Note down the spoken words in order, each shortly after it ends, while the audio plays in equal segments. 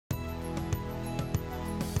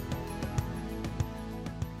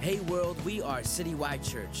Hey world, we are Citywide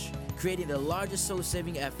Church, creating the largest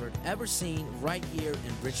soul-saving effort ever seen right here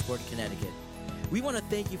in Bridgeport, Connecticut. We want to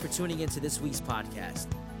thank you for tuning into this week's podcast.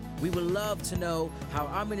 We would love to know how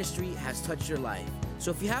our ministry has touched your life. So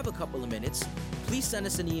if you have a couple of minutes, please send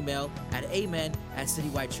us an email at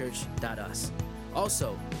amen@citywidechurch.us.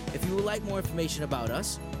 Also, if you would like more information about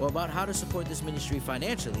us or about how to support this ministry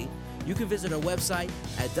financially, you can visit our website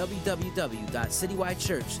at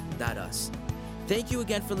www.citywidechurch.us. Thank you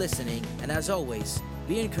again for listening, and as always,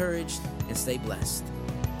 be encouraged and stay blessed.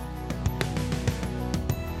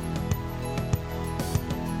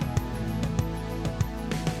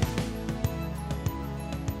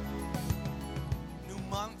 New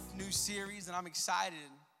month, new series, and I'm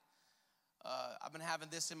excited. I've been having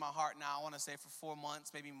this in my heart now, I want to say for 4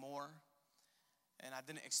 months, maybe more. And I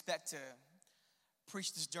didn't expect to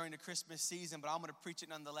preach this during the Christmas season, but I'm going to preach it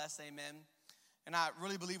nonetheless, amen. And I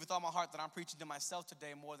really believe with all my heart that I'm preaching to myself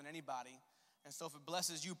today more than anybody. And so if it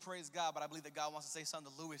blesses you, praise God. But I believe that God wants to say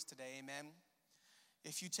something to Lewis today, amen.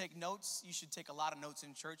 If you take notes, you should take a lot of notes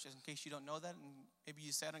in church, just in case you don't know that. And maybe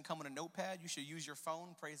you said, "I come with a notepad." You should use your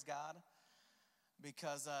phone, praise God.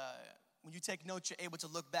 Because when you take notes, you're able to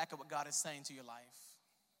look back at what God is saying to your life.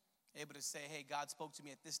 Able to say, hey, God spoke to me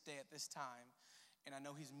at this day, at this time. And I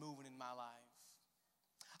know he's moving in my life.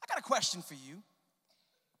 I got a question for you.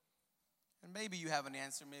 And maybe you have an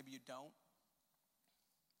answer, maybe you don't.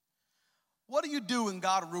 What do you do when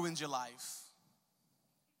God ruins your life?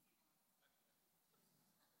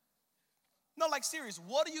 No, like serious,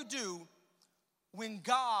 what do you do when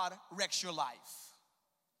God wrecks your life?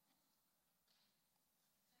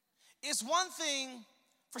 It's one thing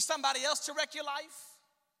for somebody else to wreck your life,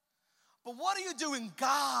 but what do you do when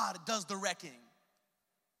God does the wrecking?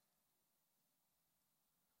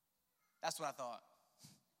 That's what I thought.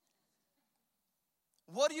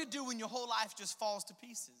 What do you do when your whole life just falls to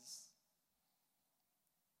pieces?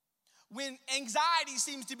 When anxiety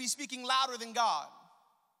seems to be speaking louder than God?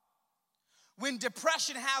 When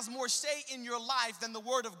depression has more say in your life than the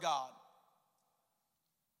Word of God?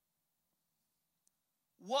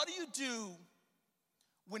 What do you do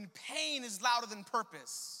when pain is louder than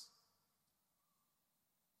purpose?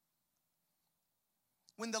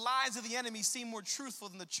 When the lies of the enemy seem more truthful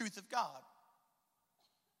than the truth of God?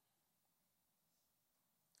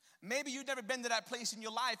 Maybe you've never been to that place in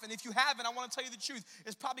your life, and if you haven't, I want to tell you the truth.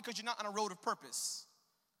 It's probably because you're not on a road of purpose.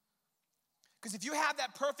 Because if you have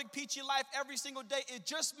that perfect peachy life every single day, it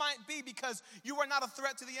just might be because you are not a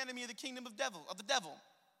threat to the enemy of the kingdom of the devil.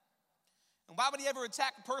 And why would he ever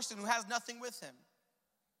attack a person who has nothing with him?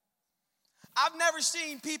 I've never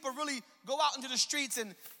seen people really go out into the streets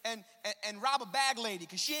and rob a bag lady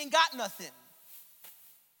because she ain't got nothing.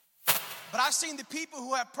 But I've seen the people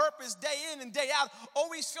who have purpose day in and day out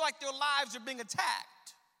always feel like their lives are being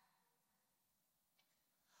attacked.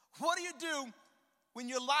 What do you do when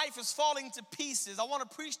your life is falling to pieces? I want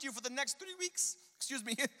to preach to you for the next 3 weeks,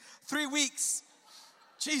 3 weeks,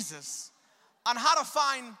 Jesus, on how to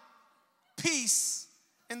find peace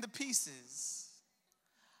in the pieces.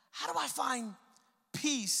 How do I find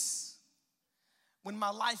peace when my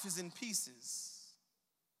life is in pieces?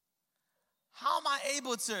 How am I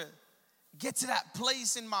able to get to that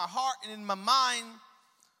place in my heart and in my mind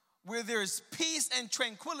where there's peace and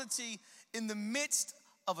tranquility in the midst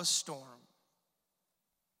of a storm?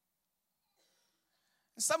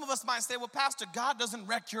 And some of us might say, well, Pastor, God doesn't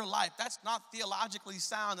wreck your life. That's not theologically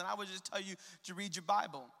sound, and I would just tell you to read your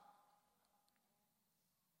Bible.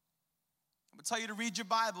 I would tell you to read your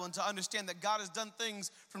Bible and to understand that God has done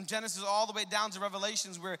things from Genesis all the way down to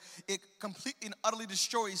Revelations where it completely and utterly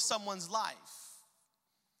destroys someone's life.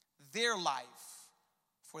 Their life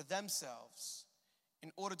for themselves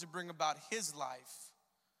in order to bring about his life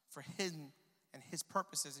for him and his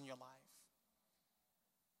purposes in your life.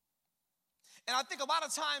 And I think a lot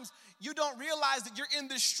of times you don't realize that you're in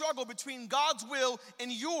this struggle between God's will and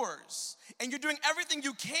yours. And you're doing everything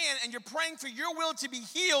you can and you're praying for your will to be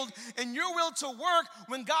healed and your will to work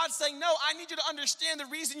when God's saying, no, I need you to understand the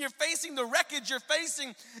reason you're facing the wreckage you're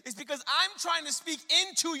facing is because I'm trying to speak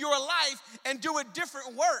into your life and do a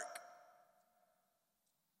different work.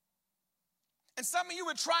 And some of you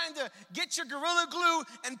are trying to get your Gorilla Glue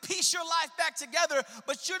and piece your life back together,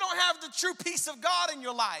 but you don't have the true peace of God in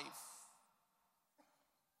your life.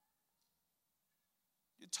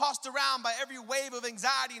 You're tossed around by every wave of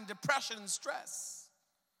anxiety and depression and stress.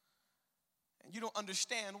 And you don't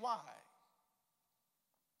understand why.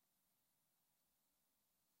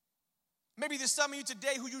 Maybe there's some of you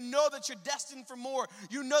today who you know that you're destined for more.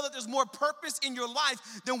 You know that there's more purpose in your life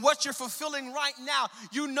than what you're fulfilling right now.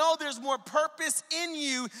 You know there's more purpose in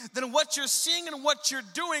you than what you're seeing and what you're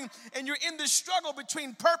doing, and you're in this struggle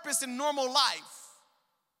between purpose and normal life.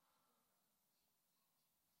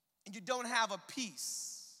 And you don't have a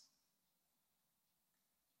peace.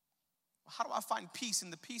 How do I find peace in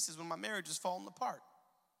the pieces when my marriage is falling apart?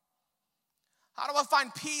 How do I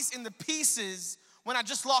find peace in the pieces when I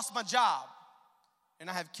just lost my job and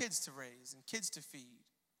I have kids to raise and kids to feed?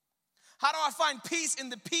 How do I find peace in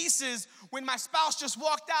the pieces when my spouse just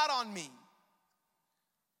walked out on me?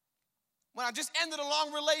 When I just ended a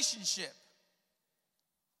long relationship?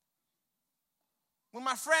 When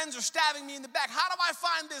my friends are stabbing me in the back? How do I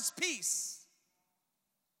find this peace?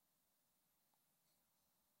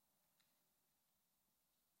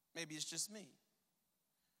 Maybe it's just me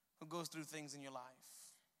who goes through things in your life.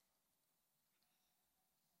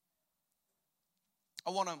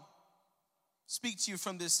 I want to speak to you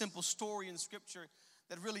from this simple story in Scripture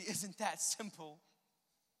that really isn't that simple.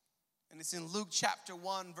 And it's in Luke chapter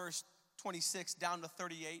 1, verse 26 down to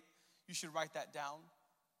 38. You should write that down.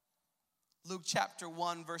 Luke chapter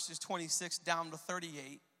 1, verses 26 down to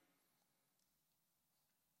 38.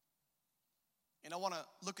 And I want to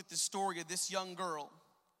look at the story of this young girl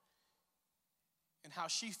and how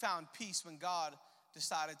she found peace when God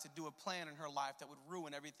decided to do a plan in her life that would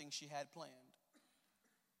ruin everything she had planned.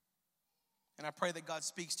 And I pray that God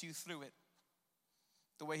speaks to you through it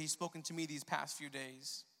the way He's spoken to me these past few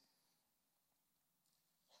days.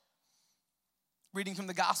 Reading from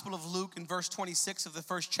the Gospel of Luke in verse 26 of the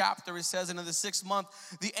first chapter, it says, "And in the 6th month,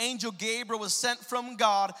 the angel Gabriel was sent from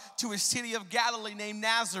God to a city of Galilee named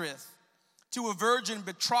Nazareth, to a virgin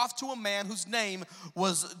betrothed to a man whose name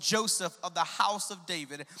was Joseph of the house of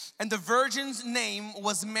David. And the virgin's name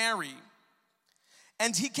was Mary.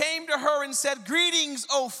 And he came to her and said, 'Greetings,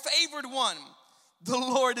 O favored one, the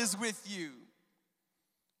Lord is with you.'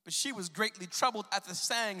 But she was greatly troubled at the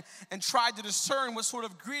saying and tried to discern what sort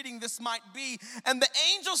of greeting this might be. And the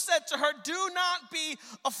angel said to her, 'Do not be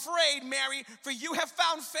afraid, Mary, for you have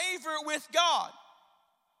found favor with God.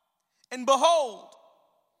 And behold,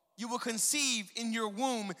 you will conceive in your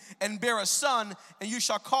womb and bear a son, and you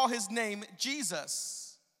shall call his name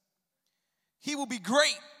Jesus. He will be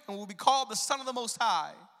great and will be called the Son of the Most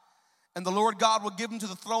High. And the Lord God will give him to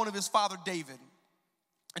the throne of his father David.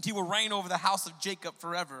 And he will reign over the house of Jacob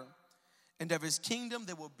forever. And of his kingdom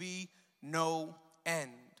there will be no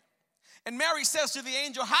end.' And Mary says to the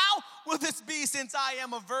angel, 'How will this be since I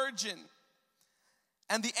am a virgin?'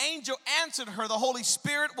 And the angel answered her, 'The Holy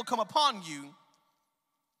Spirit will come upon you,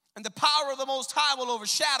 and the power of the Most High will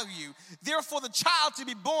overshadow you. Therefore the child to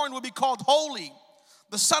be born will be called Holy,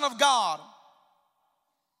 the Son of God.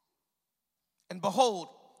 And behold,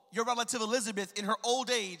 your relative Elizabeth in her old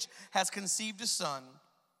age has conceived a son.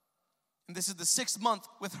 And this is the 6th month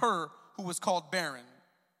with her who was called barren.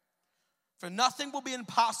 For nothing will be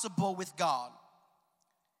impossible with God.'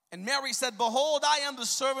 And Mary said, 'Behold, I am the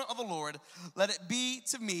servant of the Lord. Let it be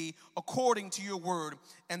to me according to your word.'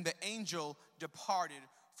 And the angel departed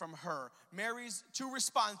from her." Mary's two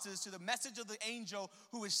responses to the message of the angel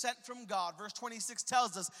who is sent from God. Verse 26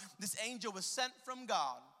 tells us this angel was sent from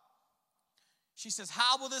God. She says,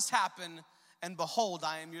 "How will this happen? And behold,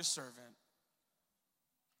 I am your servant."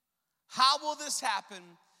 How will this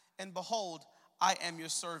happen? And behold, I am your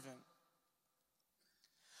servant.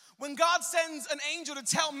 When God sends an angel to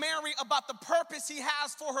tell Mary about the purpose He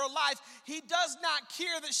has for her life, He does not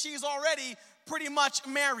care that she's already pretty much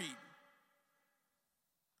married.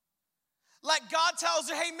 Like God tells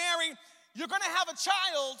her, "Hey Mary, you're going to have a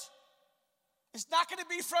child. It's not going to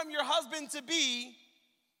be from your husband-to-be.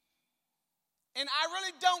 And I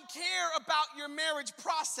really don't care about your marriage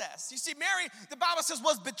process." You see, Mary, the Bible says,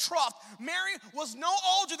 was betrothed. Mary was no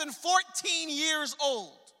older than 14 years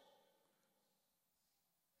old.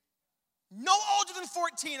 No older than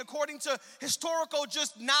 14, according to historical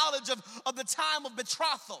just knowledge of the time of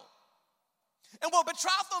betrothal. And what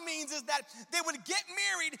betrothal means is that they would get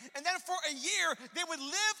married, and then for a year, they would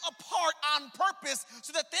live apart on purpose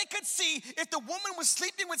so that they could see if the woman was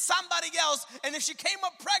sleeping with somebody else, and if she came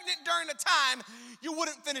up pregnant during the time, you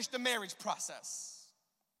wouldn't finish the marriage process.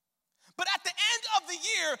 But at the end of the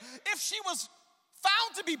year, if she was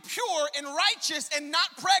found to be pure and righteous and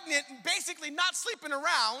not pregnant and basically not sleeping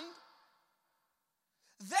around,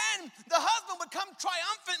 then the husband would come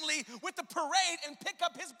triumphantly with the parade and pick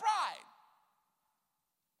up his bride.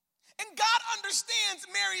 And God understands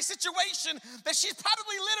Mary's situation, that she's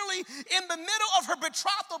probably literally in the middle of her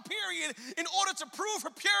betrothal period in order to prove her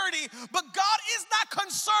purity. But God is not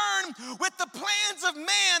concerned with the plans of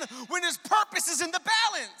man when his purpose is in the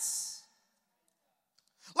balance.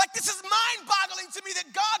 Like, this is mind-boggling to me that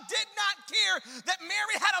God did not care that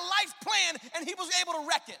Mary had a life plan and he was able to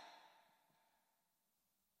wreck it.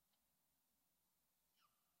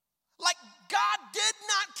 Like, God did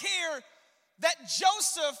not care that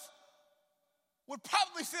Joseph would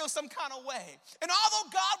probably feel some kind of way. And although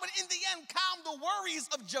God would in the end calm the worries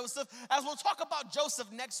of Joseph, as we'll talk about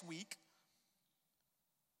Joseph next week,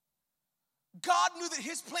 God knew that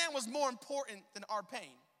his plan was more important than our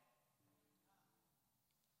pain.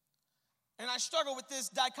 And I struggle with this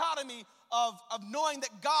dichotomy of knowing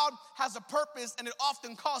that God has a purpose and it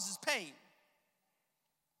often causes pain.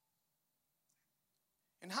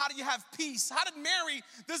 And how do you have peace? How did Mary,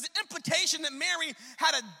 there's the implication that Mary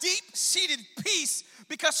had a deep-seated peace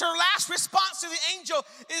because her last response to the angel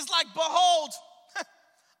is like, behold,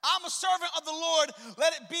 I'm a servant of the Lord,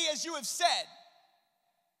 let it be as you have said.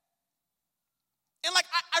 And like,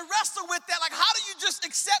 I wrestle with that. Like, how do you just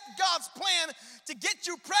accept God's plan to get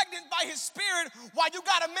you pregnant by his spirit while you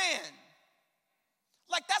got a man?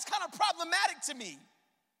 Like, that's kind of problematic to me.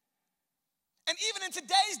 And even in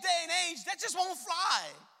today's day and age, that just won't fly.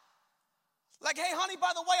 Like, hey, honey,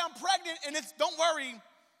 by the way, I'm pregnant, and don't worry,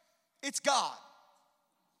 it's God.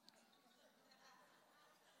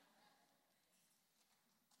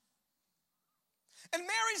 And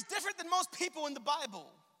Mary's different than most people in the Bible.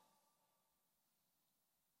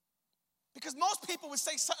 Because most people would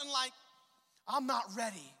say something like, I'm not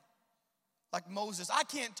ready. Like Moses, I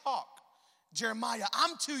can't talk. Jeremiah,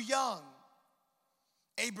 I'm too young.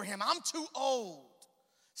 Abraham, I'm too old.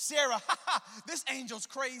 Sarah, this angel's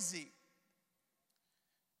crazy.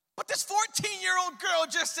 But this 14-year-old girl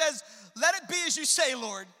just says, let it be as you say,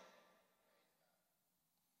 Lord.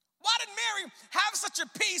 Why did Mary have such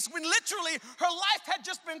a peace when literally her life had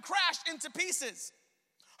just been crashed into pieces?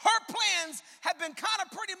 Her plans had been kind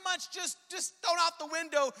of pretty much just thrown out the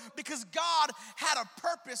window because God had a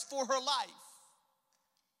purpose for her life.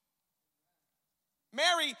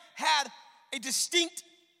 Mary had a distinct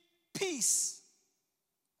peace.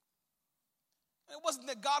 It wasn't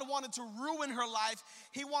that God wanted to ruin her life.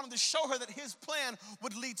 He wanted to show her that his plan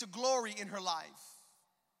would lead to glory in her life.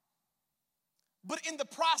 But in the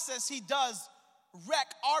process, he does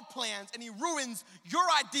wreck our plans and he ruins your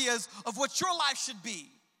ideas of what your life should be.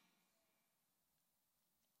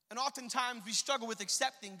 And oftentimes we struggle with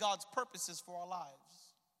accepting God's purposes for our lives.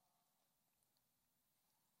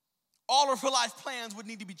 All of her life plans would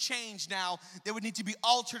need to be changed now. They would need to be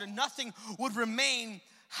altered and nothing would remain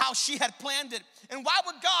how she had planned it. And why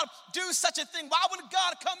would God do such a thing? Why would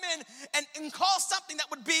God come in and cause something that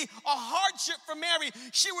would be a hardship for Mary?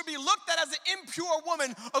 She would be looked at as an impure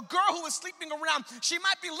woman, a girl who was sleeping around. She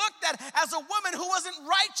might be looked at as a woman who wasn't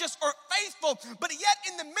righteous or faithful, but yet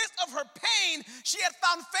in the midst of her pain, she had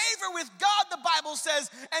found favor with God, the Bible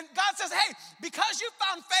says. And God says, hey, because you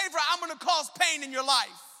found favor, I'm gonna cause pain in your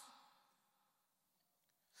life.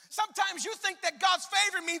 Sometimes you think that God's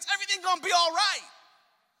favor means everything's gonna be all right.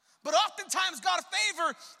 But oftentimes, God's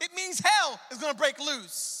favor, it means hell is going to break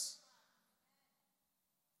loose.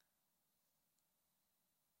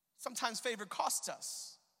 Sometimes favor costs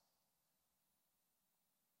us.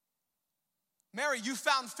 Mary, you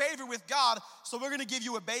found favor with God, so we're going to give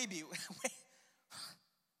you a baby.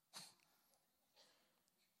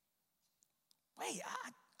 Wait,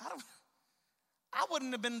 I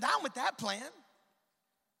wouldn't have been down with that plan.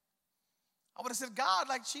 I would have said, God,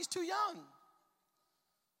 like, she's too young.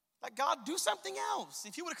 Like, God, do something else.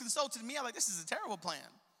 If you would have consulted me, I'm like, this is a terrible plan.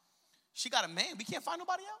 She got a man. We can't find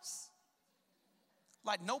nobody else.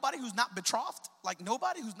 Like, nobody who's not betrothed. Like,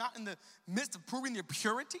 nobody who's not in the midst of proving their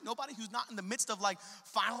purity. Nobody who's not in the midst of, like,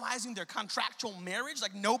 finalizing their contractual marriage.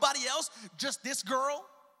 Like, nobody else, just this girl.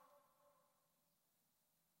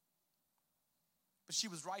 But she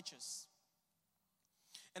was righteous.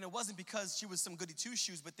 And it wasn't because she was some goody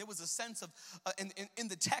two-shoes, but there was a sense of, in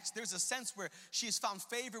the text, there's a sense where she has found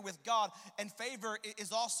favor with God. And favor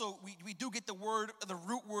is also, we do get the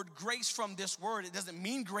root word grace from this word. It doesn't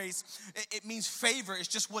mean grace, it means favor. It's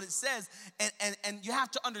just what it says. And you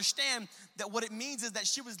have to understand that what it means is that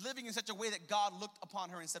she was living in such a way that God looked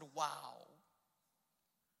upon her and said, wow.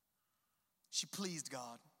 She pleased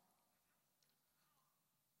God.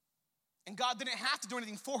 And God didn't have to do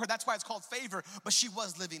anything for her. That's why it's called favor. But she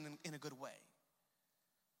was living in a good way.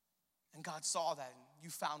 And God saw that. And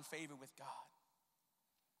you found favor with God.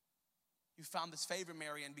 You found this favor,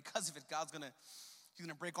 Mary. And because of it, God's going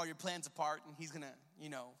to break all your plans apart. And he's going to,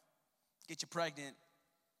 get you pregnant.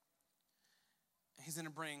 And he's going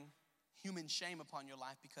to bring human shame upon your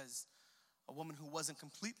life because a woman who wasn't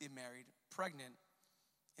completely married, pregnant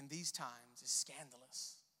in these times is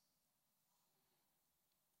scandalous.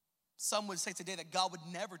 Some would say today that God would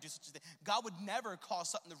never do such a thing. God would never cause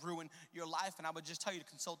something to ruin your life. And I would just tell you to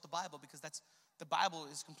consult the Bible because the Bible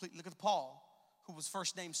is complete. Look at Paul, who was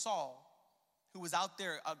first named Saul, who was out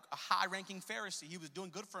there, a high-ranking Pharisee. He was doing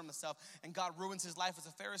good for himself, and God ruins his life as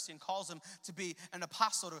a Pharisee and calls him to be an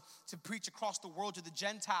apostle, to preach across the world to the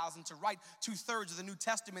Gentiles and to write 2/3 of the New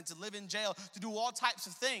Testament, to live in jail, to do all types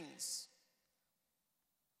of things.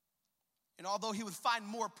 And although he would find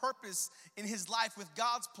more purpose in his life with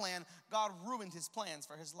God's plan, God ruined his plans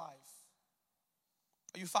for his life.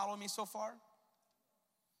 Are you following me so far?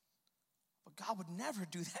 But God would never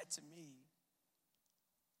do that to me.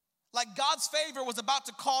 Like God's favor was about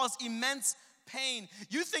to cause immense pain.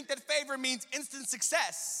 You think that favor means instant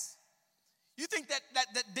success. You think that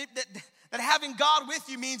having God with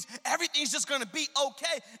you means everything's just going to be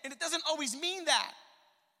okay. And it doesn't always mean that.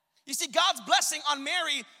 You see, God's blessing on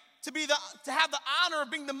Mary to have the honor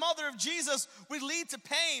of being the mother of Jesus would lead to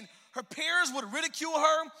pain. Her peers would ridicule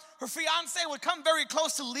her. Her fiance would come very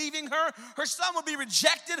close to leaving her. Her son would be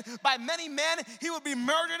rejected by many men. He would be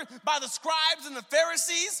murdered by the scribes and the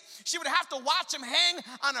Pharisees. She would have to watch him hang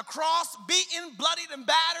on a cross, beaten, bloodied, and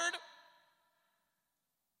battered.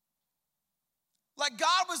 Like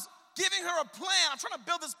God was giving her a plan. I'm trying to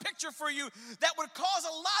build this picture for you that would cause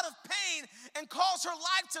a lot of pain and cause her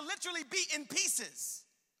life to literally be in pieces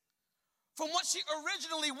from what she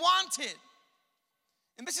originally wanted.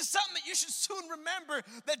 And this is something that you should soon remember,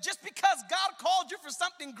 that just because God called you for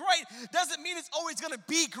something great doesn't mean it's always going to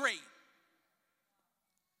be great.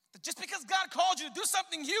 That just because God called you to do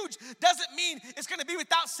something huge doesn't mean it's going to be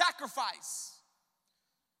without sacrifice.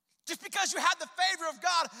 Just because you have the favor of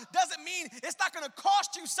God doesn't mean it's not going to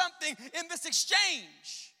cost you something in this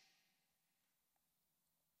exchange.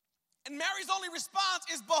 And Mary's only response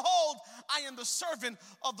is, "Behold, I am the servant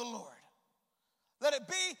of the Lord. Let it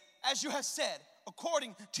be as you have said,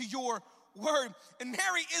 according to your word." And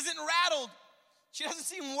Mary isn't rattled. She doesn't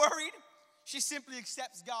seem worried. She simply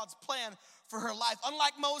accepts God's plan for her life.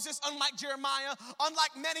 Unlike Moses, unlike Jeremiah,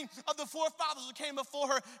 unlike many of the forefathers who came before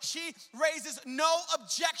her, she raises no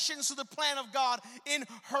objections to the plan of God in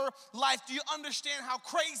her life. Do you understand how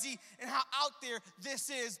crazy and how out there this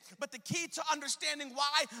is? But the key to understanding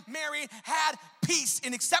why Mary had peace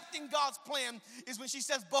in accepting God's plan is when she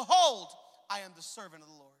says, "Behold, I am the servant of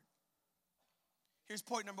the Lord." Here's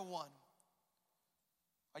point number one.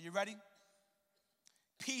 Are you ready?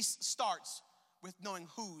 Peace starts with knowing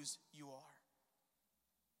whose you are.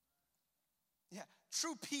 Yeah,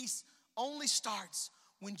 true peace only starts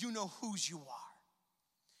when you know whose you are.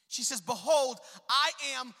 She says, "Behold, I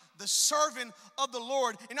am the servant of the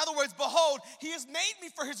Lord." In other words, behold, he has made me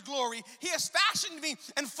for his glory. He has fashioned me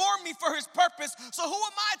and formed me for his purpose. So who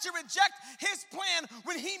am I to reject his plan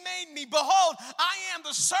when he made me? Behold, I am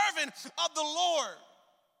the servant of the Lord.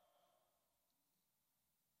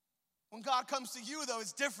 When God comes to you, though,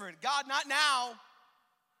 it's different. God, not now.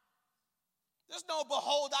 There's no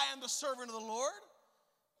 "behold, I am the servant of the Lord."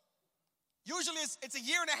 Usually it's a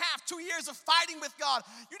year and a half, 2 years of fighting with God.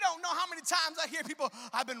 You don't know how many times I hear people,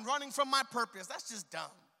 "I've been running from my purpose." That's just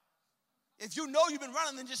dumb. If you know you've been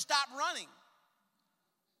running, then just stop running.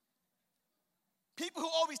 People who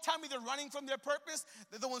always tell me they're running from their purpose,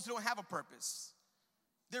 they're the ones who don't have a purpose.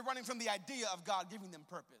 They're running from the idea of God giving them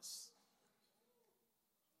purpose.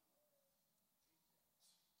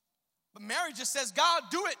 But Mary just says, "God,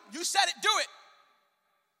 do it. You said it, do it."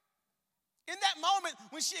 In that moment,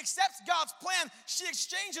 when she accepts God's plan, she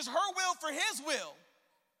exchanges her will for his will.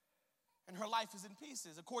 And her life is in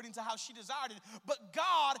pieces according to how she desired it. But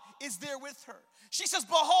God is there with her. She says,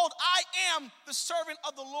 "Behold, I am the servant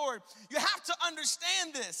of the Lord." You have to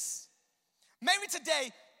understand this. Maybe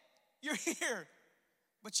today you're here,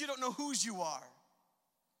 but you don't know whose you are.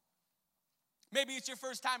 Maybe it's your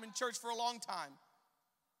first time in church for a long time.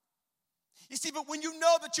 You see, but when you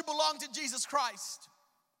know that you belong to Jesus Christ,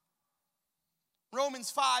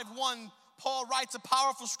 Romans 5:1, Paul writes a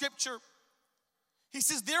powerful scripture. He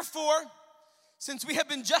says, "Therefore, since we have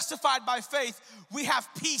been justified by faith, we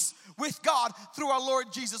have peace with God through our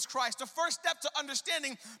Lord Jesus Christ." The first step to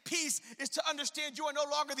understanding peace is to understand you are no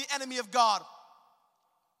longer the enemy of God.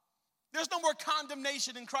 There's no more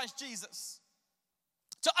condemnation in Christ Jesus.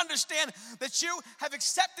 To understand that you have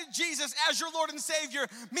accepted Jesus as your Lord and Savior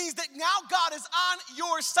means that now God is on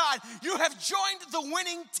your side. You have joined the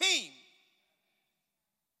winning team.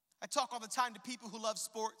 I talk all the time to people who love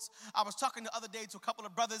sports. I was talking the other day to a couple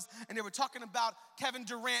of brothers, and they were talking about Kevin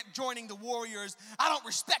Durant joining the Warriors. I don't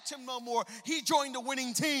respect him no more. He joined the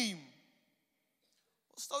winning team.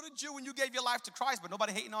 Well, so did you when you gave your life to Christ, but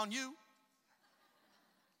nobody hating on you.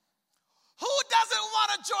 Who doesn't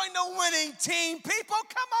want to join the winning team, people?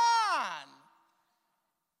 Come on.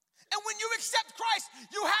 And when you accept Christ,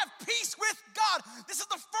 you have peace with God. This is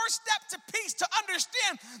the first step to peace, to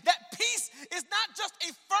understand that peace is not just a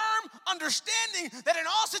firm understanding that in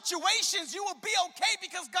all situations you will be okay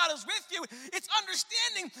because God is with you. It's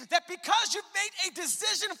understanding that because you've made a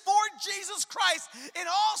decision for Jesus Christ, in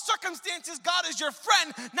all circumstances, God is your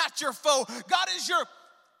friend, not your foe. God is your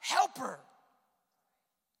helper.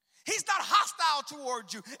 He's not hostile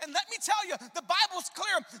towards you. And let me tell you, the Bible's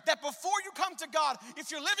clear that before you come to God,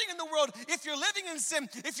 if you're living in the world, if you're living in sin,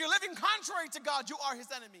 if you're living contrary to God, you are his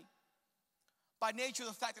enemy. By nature of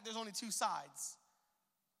the fact that there's only two sides,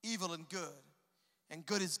 evil and good. And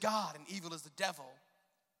good is God and evil is the devil.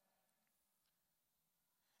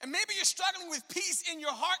 And maybe you're struggling with peace in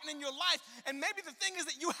your heart and in your life. And maybe the thing is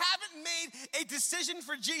that you haven't made a decision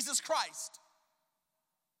for Jesus Christ.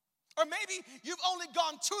 Or maybe you've only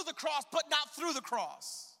gone to the cross, but not through the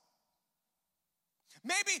cross.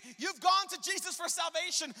 Maybe you've gone to Jesus for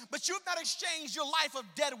salvation, but you've not exchanged your life of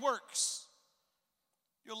dead works,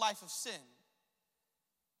 your life of sin.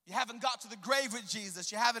 You haven't got to the grave with Jesus.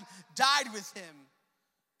 You haven't died with him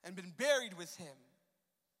and been buried with him.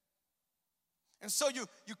 And so you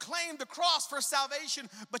claim the cross for salvation,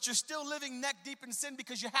 but you're still living neck deep in sin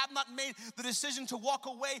because you have not made the decision to walk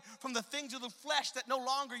away from the things of the flesh that no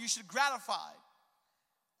longer you should gratify.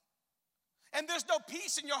 And there's no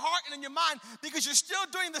peace in your heart and in your mind because you're still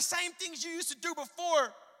doing the same things you used to do before.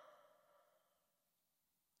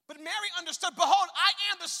 But Mary understood, behold, I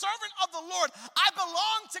am the servant of the Lord. I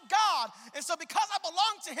belong to God. And so because I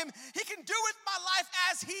belong to him, he can do with my life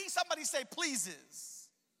as he, somebody say, pleases.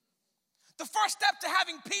 The first step to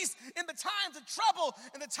having peace in the times of trouble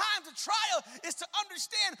and the times of trial is to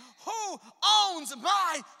understand who owns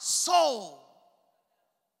my soul.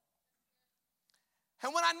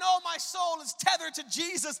 And when I know my soul is tethered to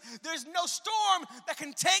Jesus, there's no storm that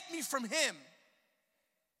can take me from him.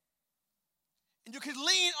 And you can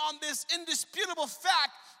lean on this indisputable fact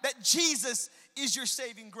that Jesus is your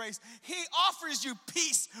saving grace. He offers you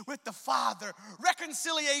peace with the Father,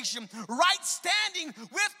 reconciliation, right standing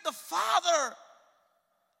with the Father.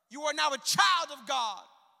 You are now a child of God,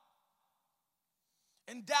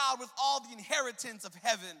 endowed with all the inheritance of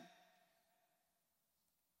heaven.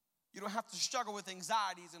 You don't have to struggle with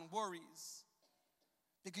anxieties and worries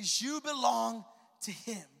because you belong to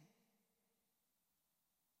him.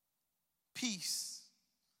 Peace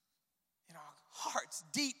in our hearts,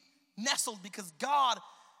 deep nestled because God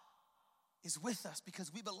is with us,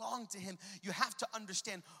 because we belong to him. You have to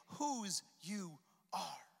understand whose you are.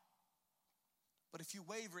 But if you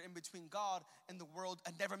waver in between God and the world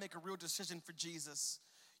and never make a real decision for Jesus,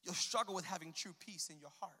 you'll struggle with having true peace in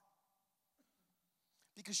your heart.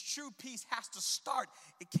 Because true peace has to start.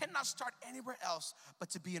 It cannot start anywhere else but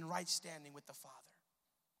to be in right standing with the Father.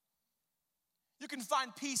 You can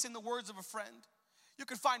find peace in the words of a friend. You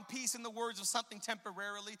can find peace in the words of something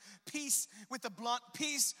temporarily. Peace with a blunt,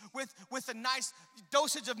 peace with a nice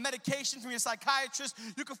dosage of medication from your psychiatrist.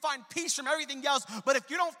 You can find peace from everything else. But if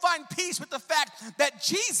you don't find peace with the fact that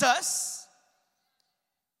Jesus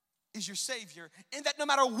is your Savior, and that no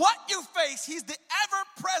matter what you face, he's the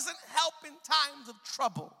ever-present help in times of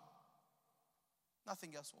trouble,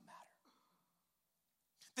 nothing else will matter.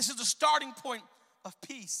 This is the starting point of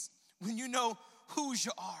peace. When you know whose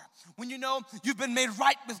you are, when you know you've been made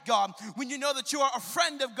right with God, when you know that you are a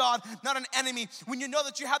friend of God, not an enemy, when you know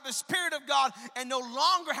that you have the Spirit of God and no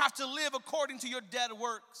longer have to live according to your dead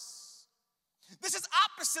works. This is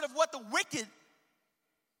opposite of what the wicked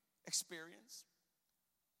experience.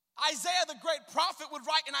 Isaiah, the great prophet, would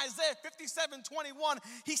write in Isaiah 57:21,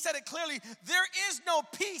 he said it clearly, there is no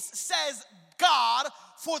peace, says God,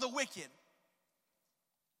 for the wicked.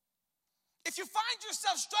 If you find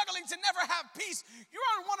yourself struggling to never have peace, you're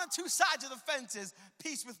on one of two sides of the fences,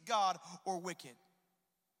 peace with God or wicked.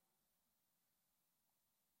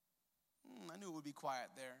 I knew it would be quiet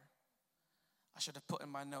there. I should have put in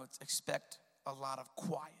my notes, expect a lot of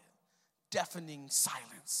quiet, deafening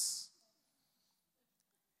silence.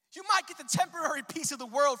 You might get the temporary peace of the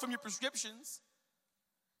world from your prescriptions.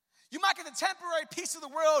 You might get the temporary peace of the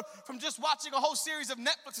world from just watching a whole series of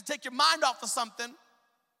Netflix to take your mind off of something.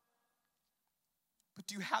 But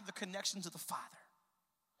do you have the connection to the Father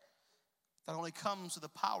that only comes through the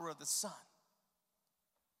power of the Son,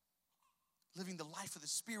 living the life of the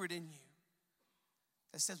Spirit in you,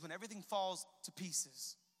 that says when everything falls to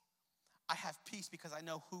pieces, I have peace because I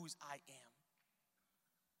know whose I am.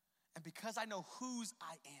 And because I know whose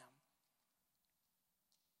I am,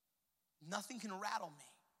 nothing can rattle me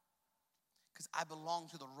because I belong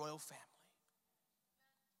to the royal family.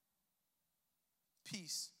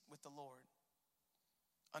 Peace with the Lord.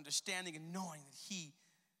 Understanding and knowing that he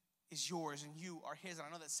is yours and you are his. And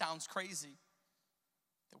I know that sounds crazy,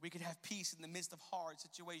 that we could have peace in the midst of hard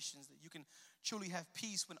situations, that you can truly have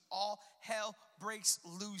peace when all hell breaks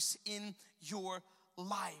loose in your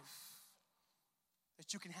life.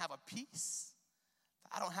 That you can have a peace.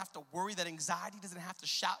 That I don't have to worry, that anxiety doesn't have to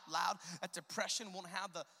shout loud, that depression won't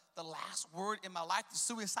have the last word in my life. The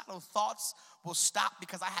suicidal thoughts will stop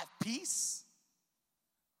because I have peace.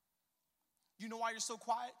 You know why you're so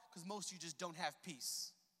quiet? Because most of you just don't have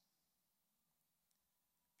peace.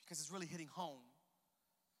 Because it's really hitting home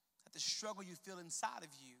that the struggle you feel inside of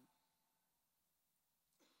you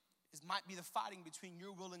might be the fighting between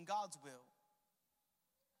your will and God's will,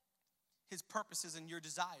 his purposes and your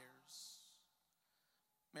desires.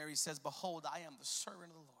 Mary says, behold, I am the servant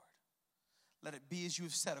of the Lord. Let it be as you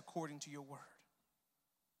have said according to your word.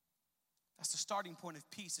 That's the starting point of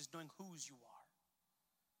peace, is knowing whose you are.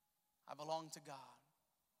 I belong to God.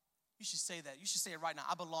 You should say that. You should say it right now.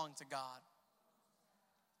 I belong to God.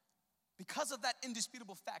 Because of that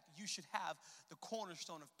indisputable fact, you should have the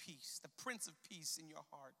cornerstone of peace, the Prince of Peace in your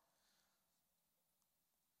heart.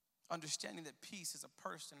 Understanding that peace is a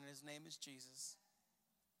person and his name is Jesus.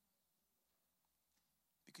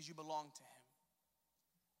 Because you belong to him.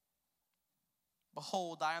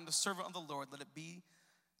 Behold, I am the servant of the Lord. Let it be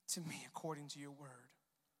to me according to your word.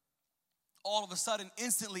 All of a sudden,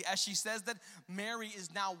 instantly, as she says that, Mary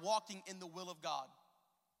is now walking in the will of God.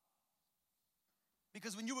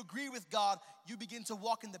 Because when you agree with God, you begin to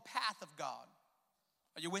walk in the path of God.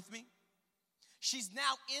 Are you with me? She's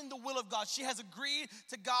now in the will of God. She has agreed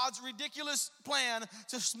to God's ridiculous plan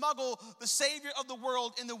to smuggle the Savior of the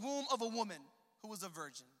world in the womb of a woman who was a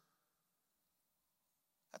virgin.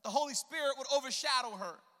 That the Holy Spirit would overshadow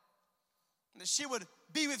her. And that she would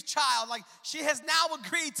be with child. Like, she has now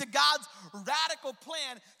agreed to God's radical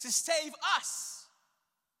plan to save us.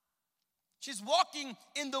 She's walking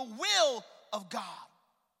in the will of God.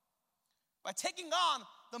 By taking on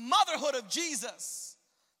the motherhood of Jesus,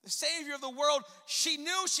 the Savior of the world, she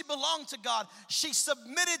knew she belonged to God. She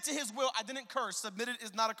submitted to his will. I didn't curse. Submitted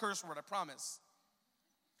is not a curse word, I promise.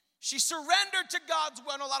 She surrendered to God's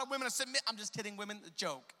will. I know a lot of women submit. I'm just kidding, women, a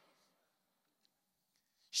joke.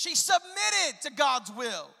 She submitted to God's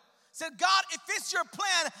will. Said, God, if it's your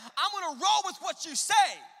plan, I'm going to roll with what you say.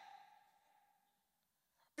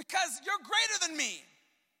 Because you're greater than me.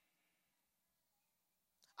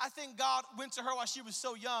 I think God went to her while she was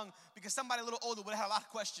so young because somebody a little older would have had a lot of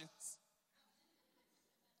questions.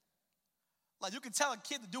 Like, you can tell a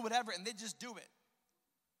kid to do whatever and they just do it.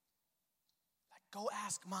 Like, go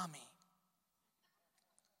ask mommy.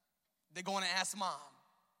 They're going to ask mom.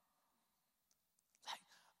 Like,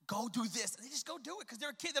 go do this. And they just go do it because they're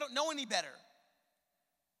a kid. They don't know any better.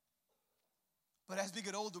 But as we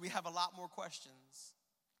get older, we have a lot more questions.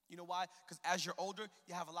 You know why? Because as you're older,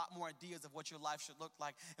 you have a lot more ideas of what your life should look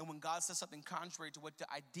like. And when God says something contrary to what the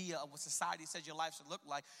idea of what society says your life should look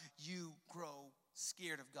like, you grow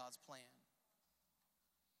scared of God's plan.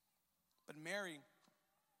 But Mary,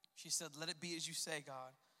 she said, let it be as you say,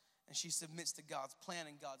 God. And she submits to God's plan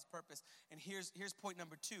and God's purpose. And here's point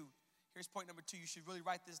number two. Here's point number two. You should really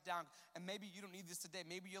write this down. And maybe you don't need this today.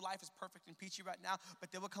 Maybe your life is perfect and peachy right now,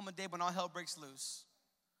 but there will come a day when all hell breaks loose.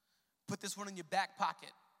 Put this one in your back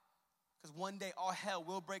pocket. Because one day all hell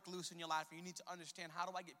will break loose in your life and you need to understand, how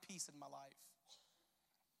do I get peace in my life?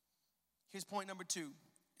 Here's point number two.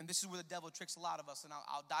 And this is where the devil tricks a lot of us, and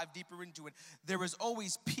I'll dive deeper into it. There is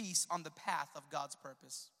always peace on the path of God's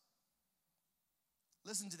purpose.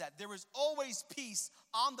 Listen to that. There is always peace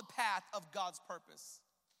on the path of God's purpose.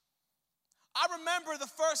 I remember the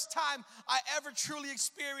first time I ever truly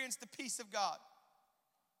experienced the peace of God.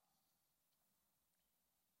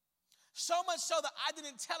 So much so that I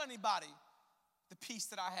didn't tell anybody the peace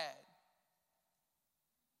that I had.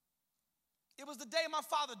 It was the day my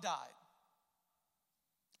father died.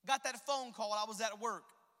 Got that phone call while I was at work.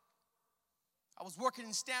 I was working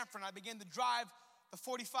in Stanford and I began to drive the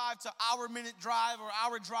 45 to hour-minute drive or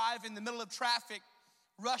hour drive in the middle of traffic,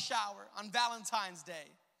 rush hour on Valentine's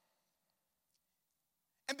Day.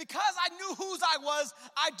 And because I knew whose I was,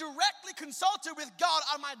 I directly consulted with God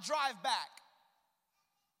on my drive back.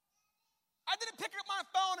 I didn't pick up my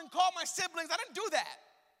phone and call my siblings. I didn't do that.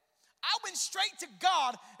 I went straight to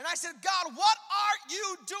God and I said, God, what are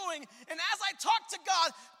you doing? And as I talked to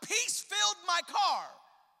God, peace filled my car.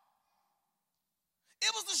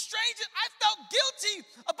 It was the strangest. I felt guilty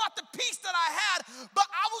about the peace that I had, but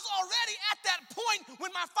I was already at that point when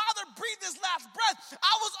my father breathed his last breath.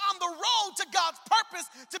 I was on the road to God's purpose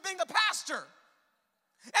to being a pastor.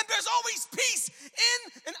 And there's always peace in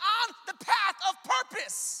and on the path of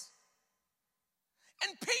purpose.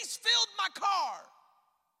 And peace filled my car.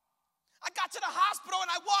 I got to the hospital and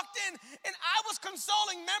I walked in and I was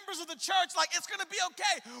consoling members of the church like, it's gonna be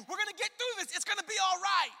okay. We're gonna get through this. It's gonna be all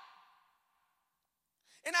right.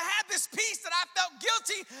 And I had this peace that I felt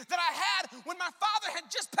guilty that I had when my father had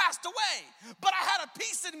just passed away. But I had a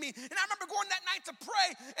peace in me. And I remember going that night to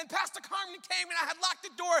pray, and Pastor Carmen came, and I had locked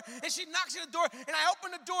the door, and she knocks on the door, and I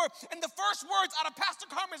opened the door, and the first words out of Pastor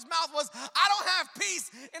Carmen's mouth was, I don't have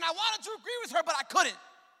peace. And I wanted to agree with her, but I couldn't.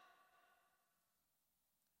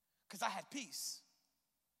 Because I had peace.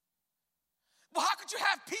 Well, how could you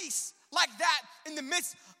have peace like that in the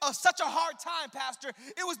midst of such a hard time, Pastor?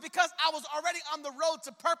 It was because I was already on the road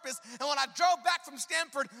to purpose. And when I drove back from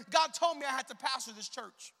Stanford, God told me I had to pastor this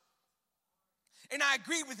church. And I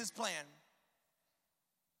agreed with his plan.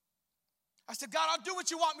 I said, God, I'll do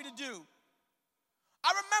what you want me to do.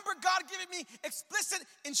 I remember God giving me explicit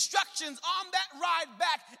instructions on that ride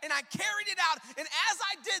back, and I carried it out. And as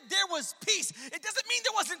I did, there was peace. It doesn't mean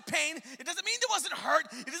there wasn't pain. It doesn't mean there wasn't hurt.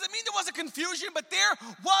 It doesn't mean there wasn't confusion, but there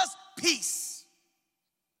was peace.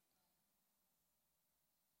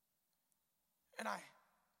 And I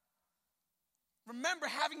remember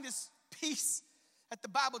having this peace that the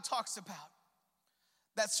Bible talks about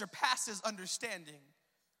that surpasses understanding.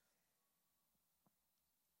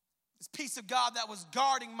 This peace of God that was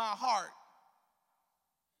guarding my heart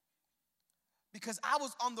because I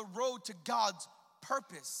was on the road to God's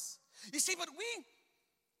purpose. You see, but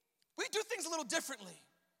we do things a little differently.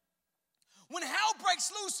 When hell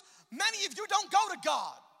breaks loose, many of you don't go to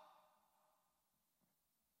God.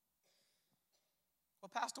 Well,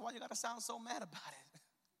 Pastor, why you gotta sound so mad about it?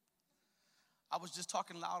 I was just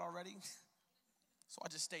talking loud already, so I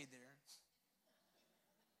just stayed there.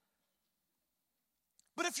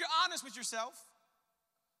 But if you're honest with yourself,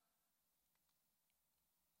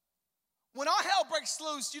 when all hell breaks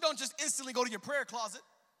loose, you don't just instantly go to your prayer closet.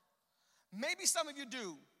 Maybe some of you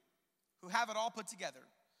do, who have it all put together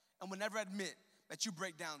and will never admit that you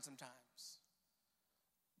break down sometimes.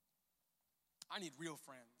 I need real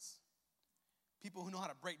friends, people who know how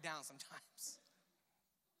to break down sometimes.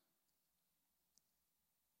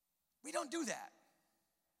 We don't do that.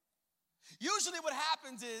 Usually what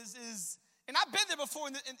happens is and I've been there before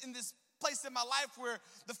in this place in my life where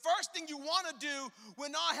the first thing you want to do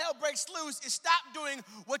when all hell breaks loose is stop doing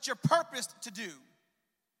what you're purposed to do.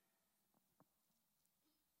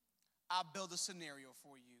 I'll build a scenario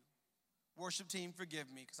for you. Worship team,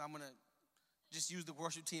 forgive me, because I'm going to just use the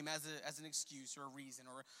worship team as an excuse or a reason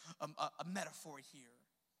or a metaphor here.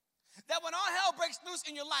 That when all hell breaks loose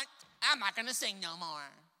in your life, I'm not going to sing no more.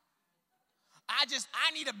 I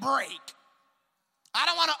need a break. I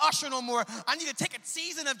don't want to usher no more. I need to take a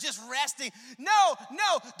season of just resting. No,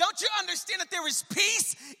 don't you understand that there is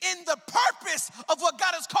peace in the purpose of what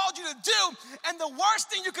God has called you to do? And the worst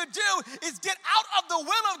thing you could do is get out of the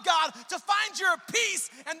will of God to find your peace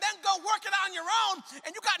and then go work it on your own,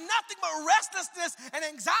 and you got nothing but restlessness and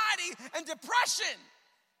anxiety and depression.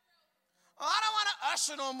 Well, I don't want to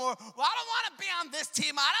usher no more. Well, I don't want to be on this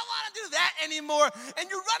team. I don't want to do that anymore. And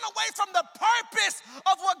you run away from the purpose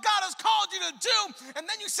of what God has called you to do. And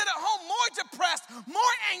then you sit at home more depressed,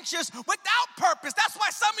 more anxious, without purpose. That's why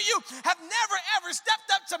some of you have never, ever stepped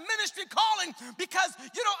up to ministry calling, because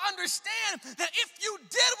you don't understand that if you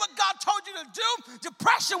did what God told you to do,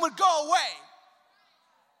 depression would go away.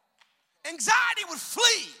 Anxiety would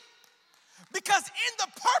flee. Because in the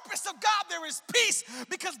purpose of God, there is peace.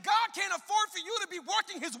 Because God can't afford for you to be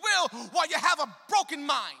working his will while you have a broken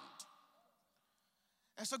mind.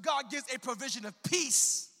 And so God gives a provision of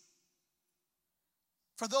peace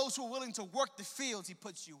for those who are willing to work the fields he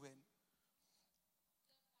puts you in.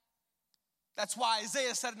 That's why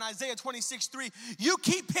Isaiah said in Isaiah 26:3, you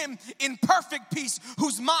keep him in perfect peace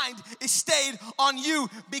whose mind is stayed on you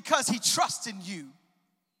because he trusts in you.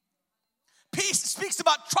 Peace speaks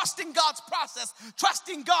about trusting God's process,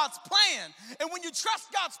 trusting God's plan. And when you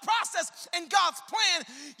trust God's process and God's plan,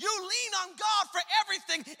 you lean on God for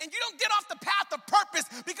everything, and you don't get off the path of purpose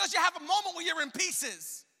because you have a moment where you're in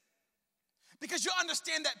pieces. Because you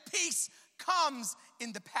understand that peace comes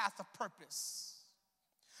in the path of purpose.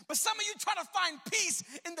 But some of you try to find peace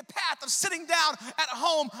in the path of sitting down at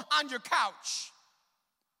home on your couch.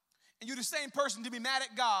 And you're the same person to be mad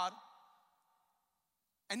at God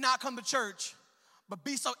and not come to church, but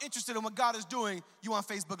be so interested in what God is doing, you on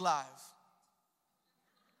Facebook Live.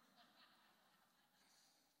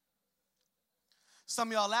 Some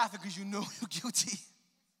of y'all laughing because you know you're guilty.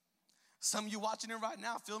 Some of you watching it right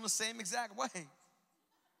now feeling the same exact way. But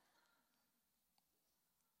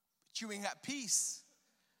you ain't got peace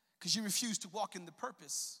because you refuse to walk in the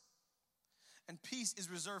purpose. And peace is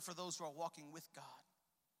reserved for those who are walking with God.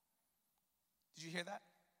 Did you hear that?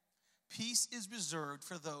 Peace is reserved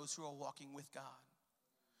for those who are walking with God.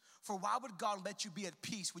 For why would God let you be at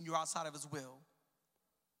peace when you're outside of his will?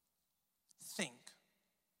 Think.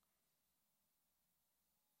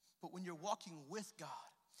 But when you're walking with God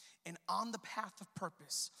and on the path of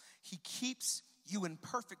purpose, he keeps you in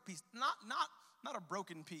perfect peace. Not a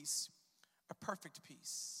broken peace, a perfect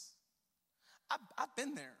peace. I've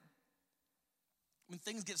been there. When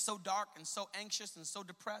things get so dark and so anxious and so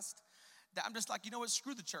depressed that I'm just like, you know what,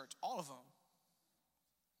 screw the church, all of them.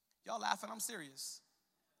 Y'all laughing, I'm serious.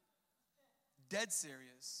 Dead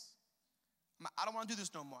serious. I don't want to do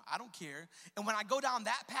this no more. I don't care. And when I go down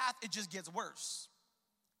that path, it just gets worse.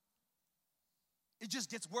 It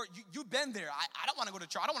just gets worse. You've been there. I don't want to go to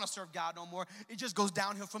church. I don't want to serve God no more. It just goes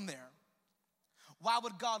downhill from there. Why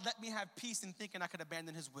would God let me have peace in thinking I could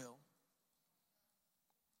abandon his will?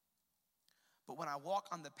 But when I walk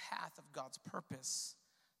on the path of God's purpose,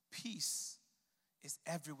 peace is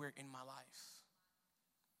everywhere in my life.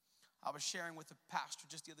 I was sharing with a pastor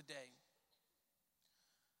just the other day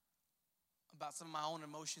about some of my own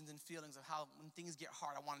emotions and feelings of how when things get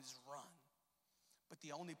hard, I want to just run. But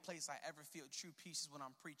the only place I ever feel true peace is when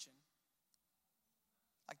I'm preaching.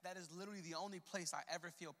 Like that is literally the only place I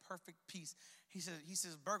ever feel perfect peace. He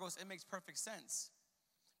says, Burgos, it makes perfect sense.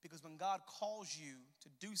 Because when God calls you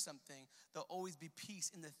to do something, there'll always be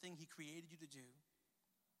peace in the thing he created you to do.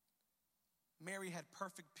 Mary had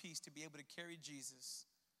perfect peace to be able to carry Jesus,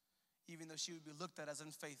 even though she would be looked at as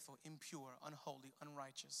unfaithful, impure, unholy,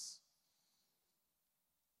 unrighteous.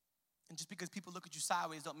 And just because people look at you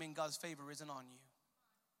sideways don't mean God's favor isn't on you.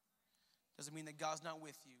 Doesn't mean that God's not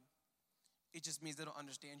with you. It just means they don't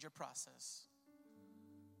understand your process.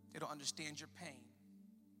 They don't understand your pain.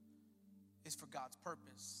 It's for God's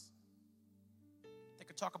purpose. They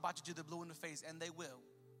could talk about you till they're blue in the face, and they will.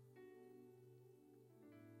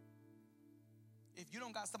 If you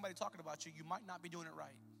don't got somebody talking about you, you might not be doing it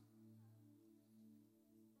right.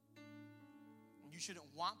 You shouldn't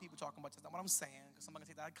want people talking about you. That's not what I'm saying, because somebody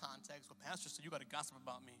can take that out of context. Well, Pastor said you got to gossip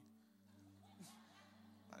about me.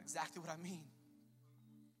 Not exactly what I mean.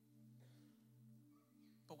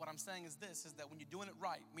 But what I'm saying is this, is that when you're doing it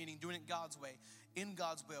right, meaning doing it God's way, in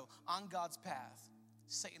God's will, on God's path,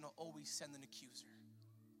 Satan will always send an accuser.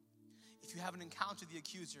 If you haven't encountered the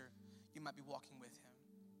accuser, you might be walking with him.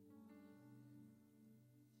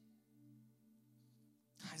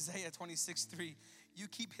 Isaiah 26:3, you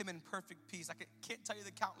keep him in perfect peace. I can't tell you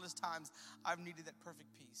the countless times I've needed that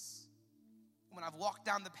perfect peace. When I've walked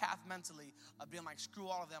down the path mentally of being like, screw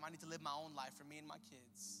all of them, I need to live my own life for me and my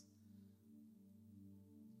kids.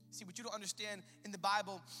 See, what you don't understand in the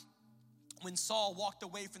Bible, when Saul walked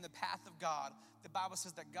away from the path of God, the Bible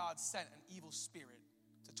says that God sent an evil spirit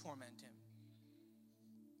to torment him.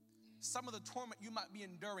 Some of the torment you might be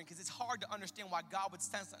enduring, because it's hard to understand why God would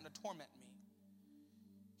send something to torment me.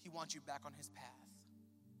 He wants you back on his path.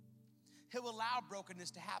 He'll allow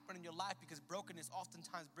brokenness to happen in your life because brokenness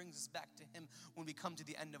oftentimes brings us back to him when we come to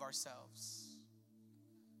the end of ourselves.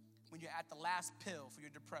 When you're at the last pill for your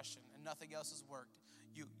depression and nothing else has worked,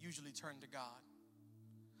 you usually turn to God.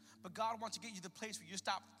 But God wants to get you to the place where you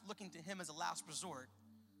stop looking to him as a last resort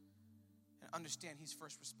and understand he's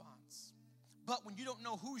first response. But when you don't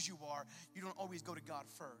know whose you are, you don't always go to God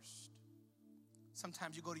first.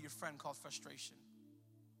 Sometimes you go to your friend called frustration.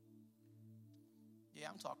 Yeah,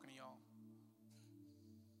 I'm talking to y'all.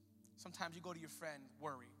 Sometimes you go to your friend,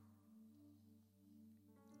 worry.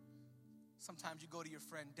 Sometimes you go to your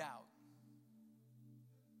friend, doubt.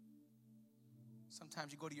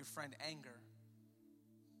 Sometimes you go to your friend, anger.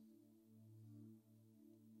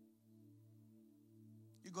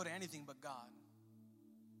 You go to anything but God.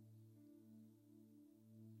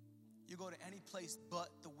 You go to any place but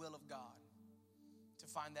the will of God to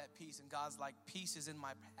find that peace. And God's like, peace is in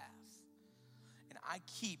my path. And I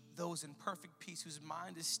keep those in perfect peace whose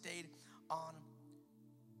mind is stayed on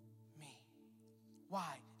me.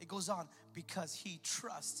 Why? It goes on, because he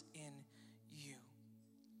trusts in you.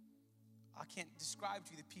 I can't describe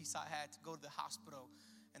to you the peace I had to go to the hospital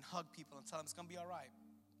and hug people and tell them it's going to be all right.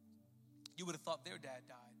 You would have thought their dad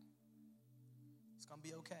died. It's going to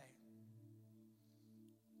be okay.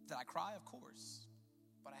 Did I cry? Of course.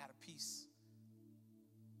 But I had a peace.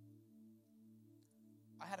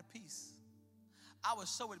 I had a peace. I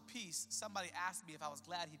was so at peace, somebody asked me if I was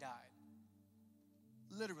glad he died.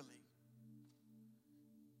 Literally.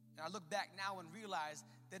 And I look back now and realize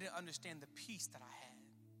they didn't understand the peace that I had.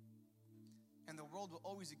 And the world will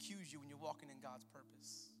always accuse you when you're walking in God's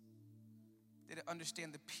purpose. They didn't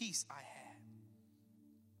understand the peace I had.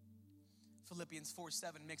 Philippians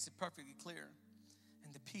 4:7 makes it perfectly clear.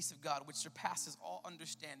 And the peace of God, which surpasses all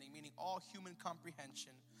understanding, meaning all human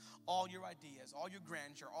comprehension, all your ideas, all your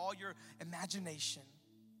grandeur, all your imagination,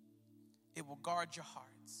 it will guard your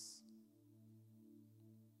hearts.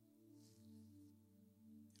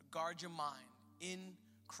 It'll guard your mind in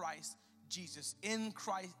Christ Jesus. In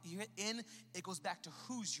Christ, it goes back to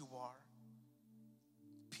whose you are.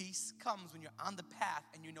 Peace comes when you're on the path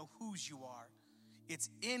and you know whose you are. It's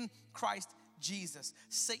in Christ Jesus.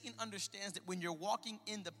 Satan understands that when you're walking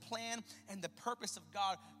in the plan and the purpose of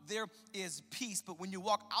God, there is peace. But when you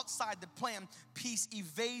walk outside the plan, peace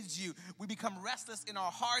evades you. We become restless in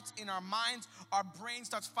our hearts, in our minds. Our brain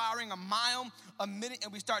starts firing a mile a minute,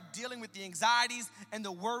 and we start dealing with the anxieties and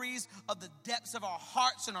the worries of the depths of our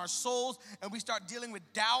hearts and our souls. And we start dealing with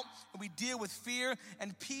doubt, and we deal with fear.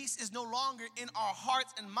 And peace is no longer in our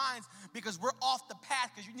hearts and minds because we're off the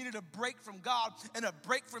path, because you needed a break from God and a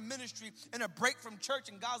break from ministry and a break from church.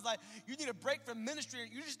 And God's like, you need a break from ministry.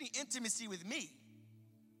 You just need intimacy with me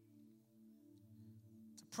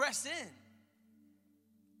to press in.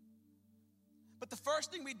 But the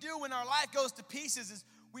first thing we do when our life goes to pieces is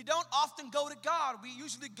we don't often go to God. We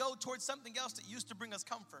usually go towards something else that used to bring us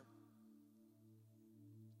comfort.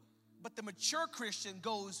 But the mature Christian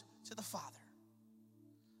goes to the Father.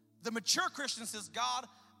 The mature Christian says, God,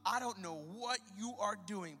 I don't know what you are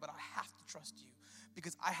doing, but I have to trust you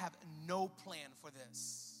because I have no plan for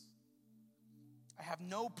this. I have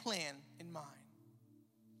no plan in mind.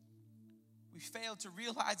 We fail to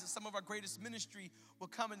realize that some of our greatest ministry will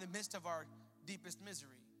come in the midst of our deepest misery.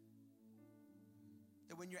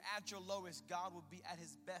 That when you're at your lowest, God will be at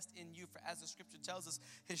his best in you. For as the scripture tells us,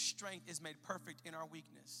 his strength is made perfect in our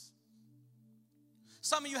weakness.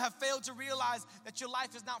 Some of you have failed to realize that your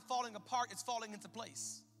life is not falling apart, it's falling into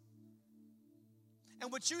place.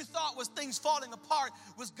 And what you thought was things falling apart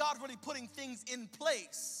was God really putting things in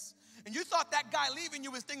place. And you thought that guy leaving you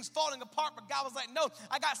was things falling apart, but God was like, no,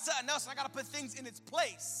 I got something else, and I got to put things in its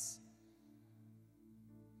place.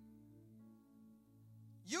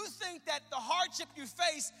 You think that the hardship you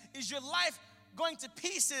face is your life going to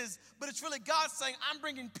pieces, but it's really God saying, I'm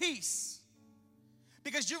bringing peace.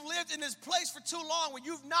 Because you've lived in this place for too long where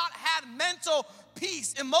you've not had mental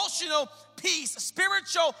peace, emotional peace,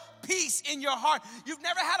 spiritual peace in your heart. You've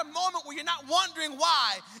never had a moment where you're not wondering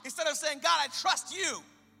why, instead of saying, God, I trust you.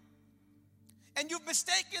 And you've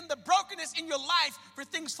mistaken the brokenness in your life for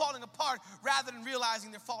things falling apart rather than realizing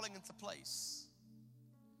they're falling into place.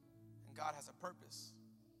 And God has a purpose.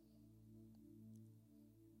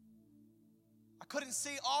 I couldn't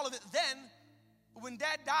see all of it then. But when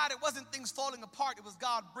Dad died, it wasn't things falling apart. It was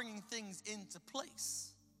God bringing things into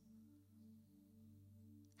place.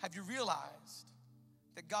 Have you realized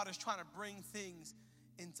that God is trying to bring things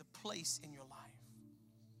into place in your life?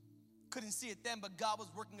 Couldn't see it then, but God was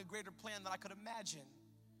working a greater plan than I could imagine.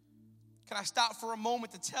 Can I stop for a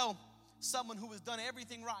moment to tell someone who has done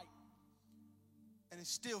everything right and is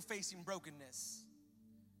still facing brokenness?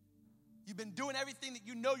 You've been doing everything that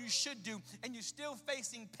you know you should do, and you're still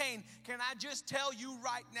facing pain. Can I just tell you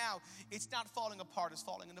right now, it's not falling apart, it's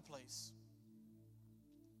falling into place.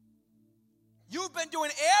 You've been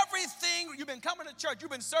doing everything. You've been coming to church, you've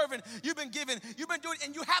been serving, you've been giving, you've been doing,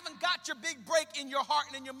 and you haven't got your big break in your heart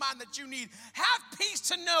and in your mind that you need. Have peace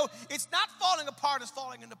to know it's not falling apart, it's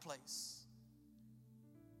falling into place.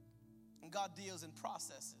 And God deals in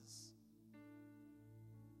processes.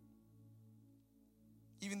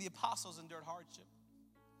 Even the apostles endured hardship.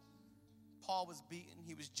 Paul was beaten,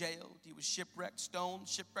 he was jailed, he was shipwrecked, stoned,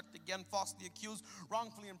 shipwrecked again, falsely accused,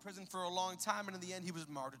 wrongfully imprisoned for a long time, and in the end he was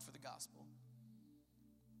martyred for the gospel.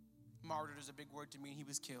 Martyred is a big word to mean he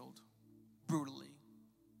was killed brutally.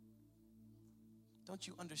 Don't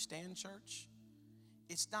you understand, church?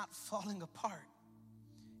 It's not falling apart.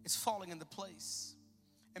 It's falling into place.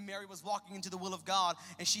 And Mary was walking into the will of God,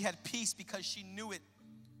 and she had peace because she knew it.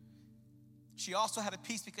 She also had a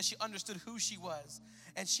peace because she understood who she was.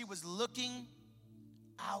 And she was looking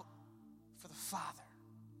out for the Father.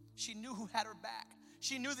 She knew who had her back.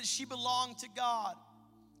 She knew that she belonged to God.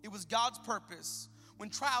 It was God's purpose. When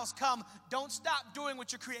trials come, don't stop doing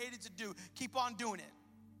what you're created to do. Keep on doing it.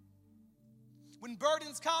 When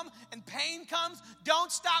burdens come and pain comes,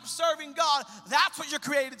 don't stop serving God. That's what you're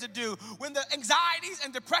created to do. When the anxieties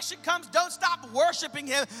and depression comes, don't stop worshiping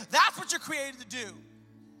him. That's what you're created to do.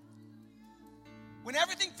 When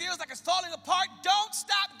everything feels like it's falling apart, don't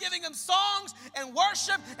stop giving him songs and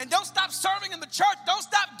worship, and don't stop serving in the church. Don't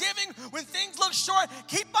stop giving when things look short.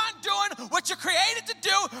 Keep on doing what you're created to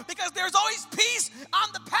do, because there's always peace on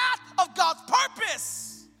the path of God's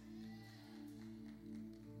purpose.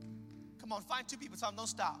 Come on, find two people, tell them don't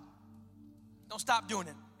stop. Don't stop doing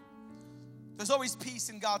it. There's always peace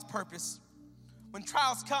in God's purpose. When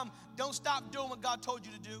trials come, don't stop doing what God told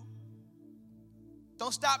you to do.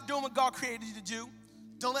 Don't stop doing what God created you to do.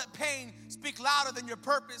 Don't let pain speak louder than your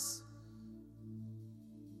purpose.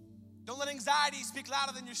 Don't let anxiety speak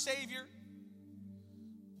louder than your Savior.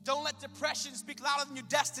 Don't let depression speak louder than your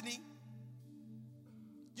destiny.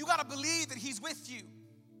 You got to believe that he's with you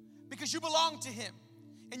because you belong to him.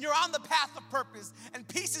 And you're on the path of purpose. And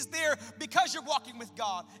peace is there because you're walking with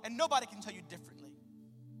God. And nobody can tell you differently.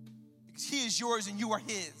 Because he is yours and you are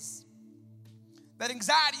his. That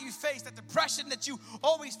anxiety you face, that depression that you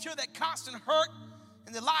always feel, that constant hurt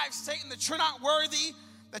in the life, Satan, that you're not worthy,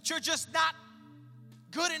 that you're just not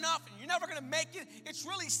good enough and you're never going to make it. It's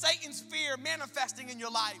really Satan's fear manifesting in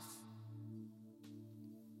your life.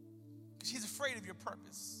 Because he's afraid of your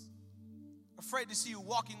purpose, afraid to see you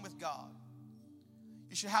walking with God.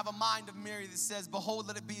 You should have a mind of Mary that says, behold,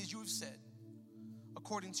 let it be as you have said.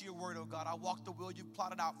 According to your word, oh God, I walk the will you've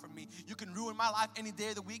plotted out for me. You can ruin my life any day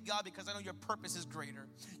of the week, God, because I know your purpose is greater.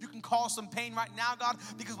 You can cause some pain right now, God,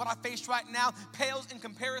 because what I face right now pales in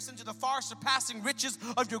comparison to the far surpassing riches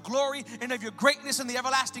of your glory and of your greatness in the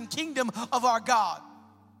everlasting kingdom of our God.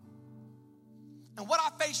 And what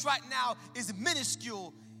I face right now is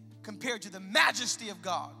minuscule compared to the majesty of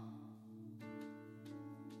God.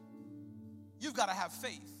 You've got to have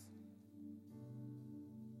faith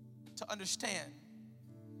to understand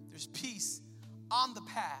there's peace on the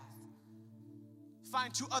path.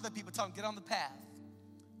 Find two other people, tell them, get on the path.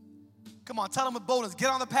 Come on, tell them with boldness,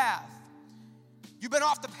 get on the path. You've been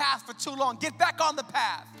off the path for too long. Get back on the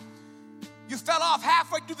path. You fell off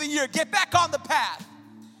halfway through the year. Get back on the path.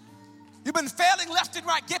 You've been failing left and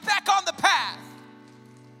right. Get back on the path.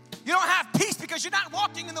 You don't have peace because you're not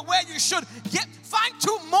walking in the way you should. Find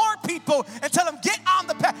two more people and tell them, get on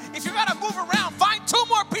the path. If you got to move around, find two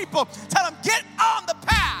more people. Tell them, get on the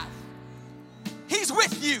path. He's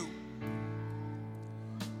with you.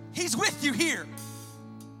 He's with you here.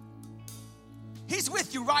 He's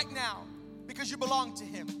with you right now because you belong to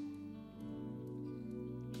him.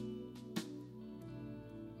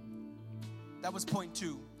 That was point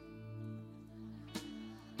 2.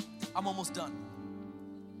 I'm almost done.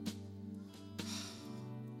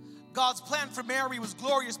 God's plan for Mary was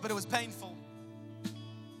glorious, but it was painful.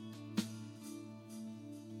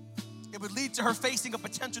 It would lead to her facing a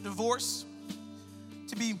potential divorce,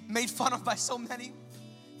 to be made fun of by so many,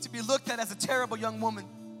 to be looked at as a terrible young woman,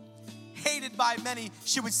 hated by many.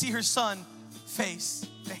 She would see her son face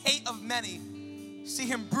the hate of many, see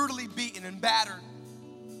him brutally beaten and battered.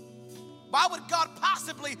 Why would God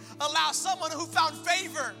possibly allow someone who found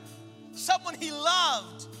favor, someone he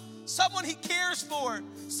loved, someone he cares for,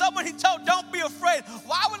 someone he told, don't be afraid,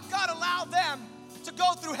 why would God allow them to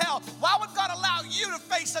go through hell? Why would God allow you to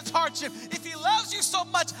face such hardship? If he loves you so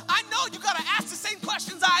much, I know you got to ask the same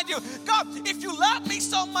questions I do. God, if you love me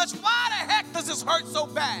so much, why the heck does this hurt so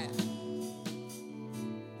bad?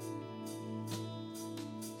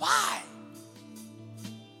 Why?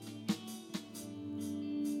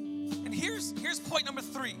 And here's point number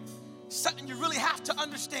 3, something you really have to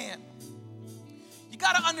understand. You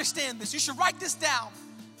got to understand this. You should write this down.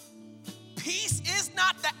 Peace is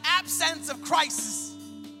not the absence of crisis,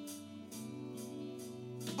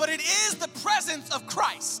 but it is the presence of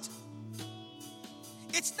Christ.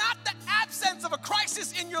 It's not the absence of a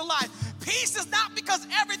crisis in your life. Peace is not because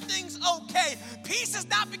everything's okay. Peace is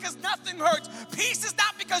not because nothing hurts. Peace is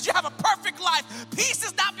not because you have a perfect life. Peace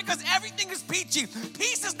is not because everything is peachy.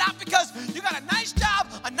 Peace is not because you got a nice job,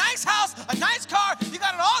 a nice house, a nice car. You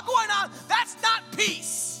got it all going on. That's not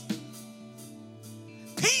peace.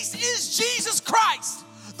 Peace is Jesus Christ,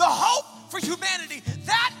 the hope for humanity.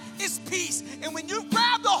 That is peace. And when you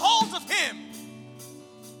grab the hold of him,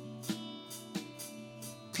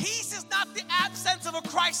 peace is not the absence of a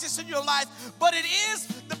crisis in your life, but it is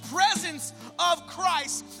the presence of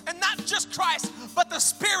Christ. And not just Christ, but the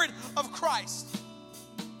Spirit of Christ.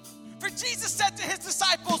 For Jesus said to his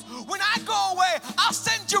disciples, when I go away, I'll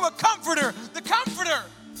send you a comforter, the Comforter.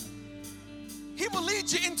 He will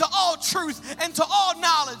lead you into all truth and to all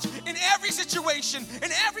knowledge. In every situation, in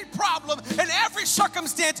every problem, in every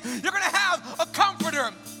circumstance, you're going to have a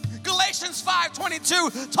comforter. Galatians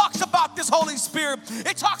 5:22 talks about this Holy Spirit.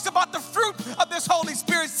 It talks about the fruit of this Holy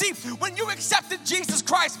Spirit. See, when you accepted Jesus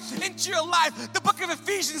Christ into your life, the book of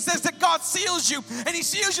Ephesians says that God seals you, and he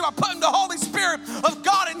seals you by putting the Holy Spirit of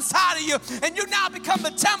God inside of you, and you now become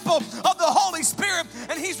the temple of the Holy Spirit,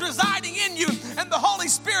 and he's residing in you. And the Holy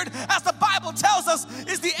Spirit, as the Bible tells us,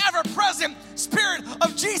 is the ever-present Spirit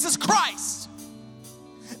of Jesus Christ.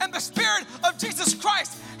 And the Spirit of Jesus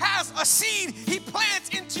Christ has a seed he plants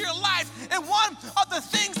into your life. And one of the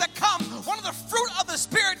things that come, one of the fruit of the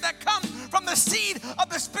Spirit that comes from the seed of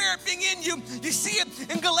the Spirit being in you, you see it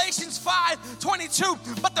in Galatians 5:22.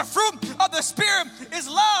 But the fruit of the Spirit is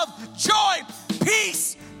love, joy,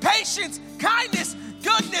 peace, patience, kindness,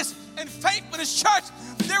 goodness, and faithfulness. Church,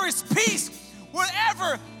 there is peace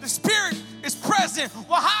wherever the Spirit is present.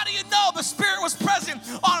 Well, how do you know the Spirit was present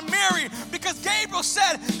on Mary? Because Gabriel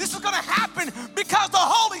said this is going to happen because the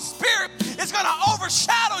Holy Spirit is going to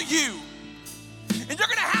overshadow you. And you're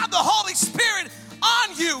going to have the Holy Spirit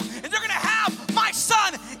on you. And you're going to have my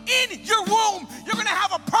son in your womb. You're going to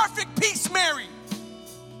have a perfect peace, Mary.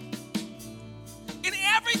 In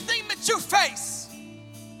everything that you face.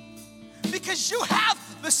 Because you have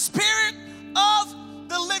the Spirit of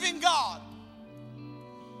the living God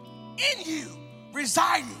in you,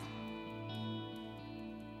 residing.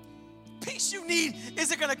 Peace you need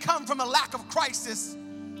isn't going to come from a lack of crisis,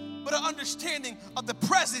 but an understanding of the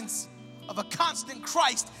presence of a constant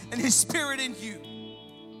Christ and his Spirit in you.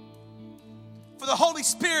 For the Holy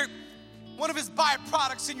Spirit, one of his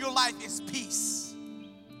byproducts in your life is peace.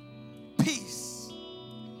 Peace.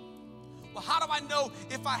 Well, how do I know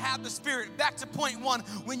if I have the Spirit? Back to point one,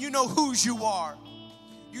 when you know whose you are,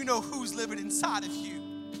 you know who's living inside of you.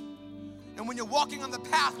 And when you're walking on the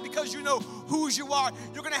path, because you know whose you are,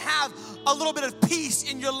 you're going to have a little bit of peace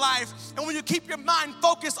in your life. And when you keep your mind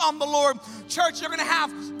focused on the Lord, church, you're going to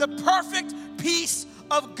have the perfect peace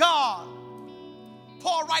of God.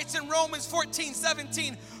 Paul writes in Romans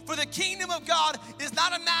 14:17, for the kingdom of God is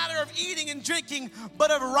not a matter of eating and drinking, but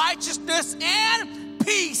of righteousness and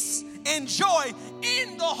peace and joy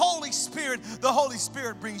in the Holy Spirit. The Holy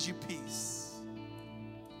Spirit brings you peace.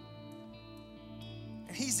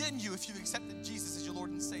 And he's in you if you've accepted Jesus as your Lord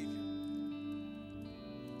and Savior.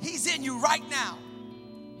 He's in you right now.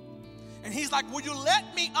 And he's like, will you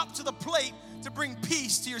let me up to the plate to bring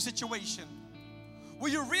peace to your situation? Will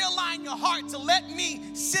you realign your heart to let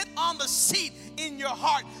me sit on the seat in your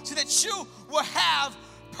heart so that you will have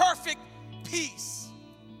perfect peace?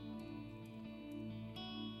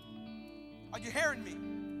 Are you hearing me?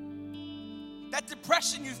 That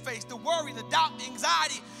depression you face, the worry, the doubt, the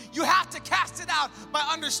anxiety, you have to cast it out by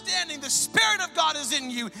understanding the Spirit of God is in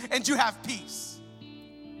you and you have peace.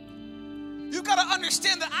 You got to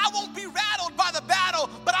understand that I won't be rattled by the battle,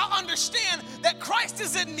 but I'll understand that Christ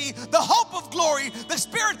is in me, the hope of glory, the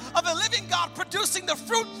Spirit of the living God producing the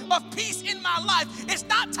fruit of peace in my life. It's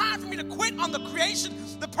not time for me to quit on the creation,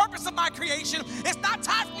 the purpose of my creation. It's not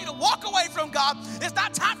time for me to walk away from God. It's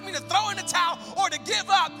not time for me to throw in the towel or to give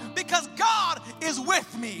up, because God is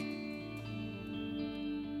with me.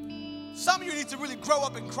 Some of you need to really grow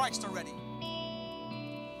up in Christ already.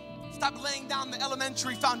 Stop laying down the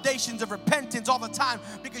elementary foundations of repentance all the time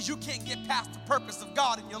because you can't get past the purpose of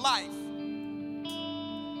God in your life.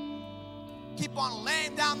 Keep on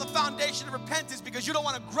laying down the foundation of repentance because you don't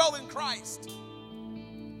want to grow in Christ.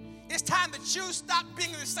 It's time that you stop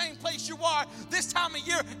being in the same place you are this time of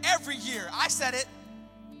year every year. I said it.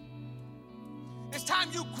 It's time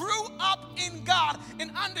you grew up in God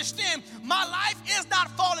and understand my life is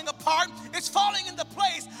not falling apart. It's falling into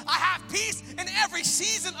place. I have peace in every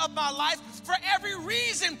season of my life. For every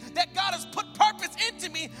reason that God has put purpose into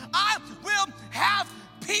me, I will have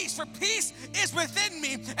peace. For peace is within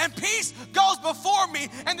me, and peace goes before me,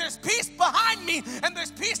 and there's peace behind me, and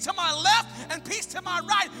there's peace to my left and peace to my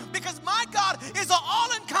right, because my God is an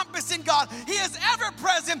all-encompassing God. He is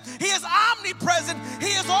ever-present. He is omnipresent. He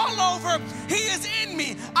is all over. He is in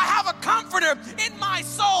me. I have a comforter in my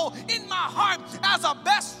soul, in my heart, as a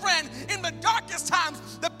best friend. In the darkest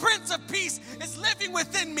times, the Prince of Peace is living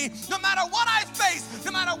within me. No matter what I face,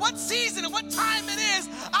 no matter what season and what time it is,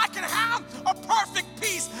 I can have a perfect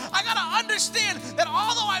peace. I got to understand that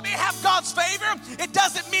although I may have God's favor, it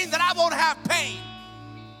doesn't mean that I won't have pain.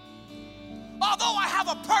 Although I have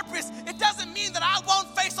a purpose, it doesn't mean that I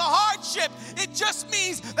won't face a hardship. It just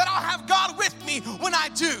means that I'll have God with me when I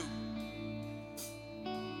do.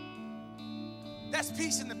 That's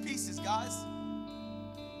peace in the pieces, guys.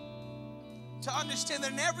 To understand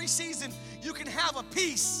that in every season, you can have a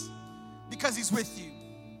peace because he's with you.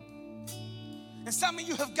 And some of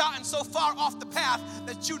you have gotten so far off the path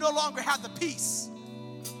that you no longer have the peace.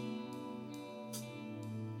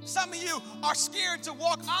 Some of you are scared to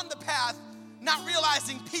walk on the path, not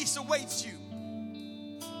realizing peace awaits you.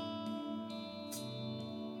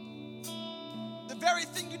 The very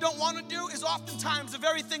thing you don't want to do is oftentimes the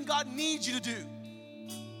very thing God needs you to do.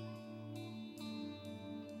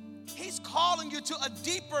 He's calling you to a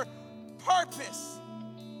deeper purpose.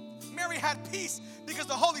 Mary had peace because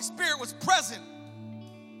the Holy Spirit was present.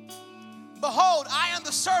 Behold, I am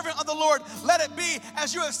the servant of the Lord. Let it be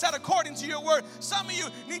as you have said according to your word. Some of you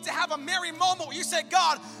need to have a Mary moment where you say,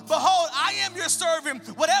 God, behold, I am your servant.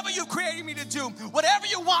 Whatever you created me to do, whatever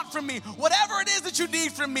you want from me, whatever it is that you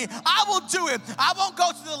need from me, I will do it. I won't go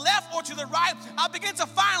to the left or to the right. I'll begin to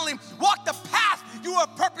finally walk the path you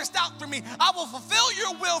have purposed out for me. I will fulfill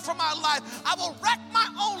your will for my life. I will wreck my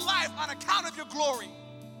own life on account of your glory.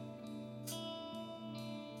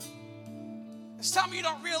 Some of you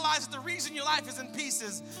don't realize that the reason your life is in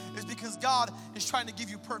pieces is because God is trying to give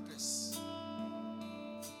you purpose.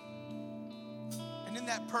 And in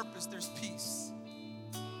that purpose, there's peace.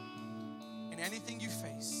 In anything you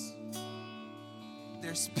face,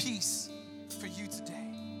 there's peace for you today.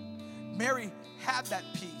 Mary had that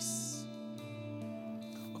peace.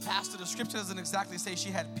 Well, Pastor, the scripture doesn't exactly say she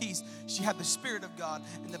had peace. She had the Spirit of God.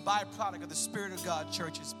 And the byproduct of the Spirit of God,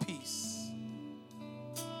 church, is peace.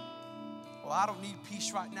 I don't need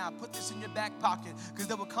peace right now. Put this in your back pocket, because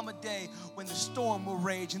there will come a day when the storm will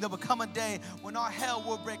rage, and there will come a day when our hell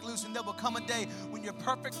will break loose, and there will come a day when your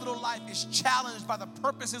perfect little life is challenged by the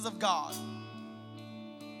purposes of God,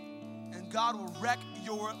 and God will wreck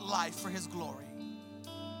your life for his glory.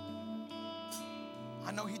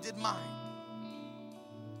 I know he did mine.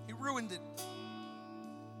 He ruined it.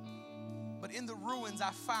 But in the ruins,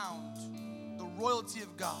 I found the royalty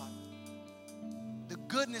of God, the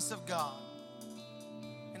goodness of God.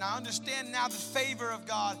 And I understand now the favor of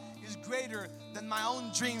God is greater than my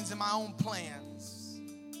own dreams and my own plans.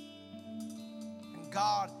 And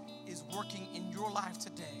God is working in your life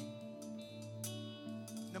today.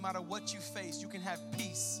 No matter what you face, you can have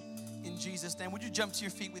peace in Jesus' name. Would you jump to your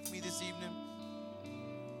feet with me this evening?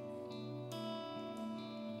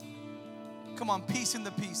 Come on, peace in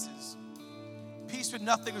the pieces. Peace when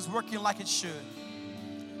nothing is working like it should.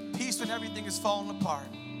 Peace when everything is falling apart.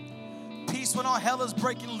 Peace when all hell is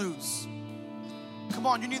breaking loose. Come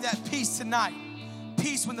on, you need that peace tonight.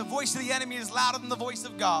 Peace when the voice of the enemy is louder than the voice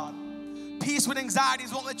of God. Peace when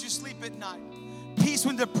anxieties won't let you sleep at night. Peace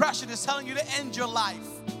when depression is telling you to end your life.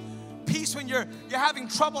 Peace when you're having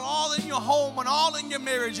trouble all in your home and all in your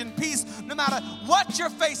marriage. And peace no matter what you're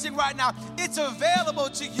facing right now, it's available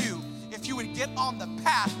to you if you would get on the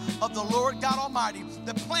path of the Lord God Almighty,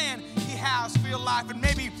 the plan he has for your life. And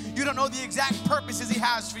maybe you don't know the exact purposes he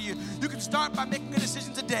has for you. You can start by making a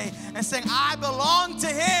decision today and saying, I belong to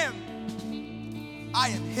him. I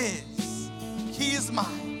am his. He is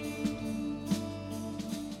mine.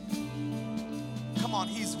 Come on,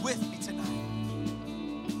 he's with me tonight.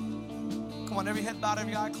 Come on, every head bowed,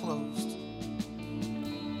 every eye closed.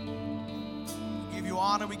 We give you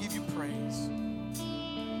honor, we give you praise.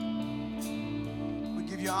 We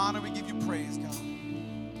give you honor, we give you praise, God.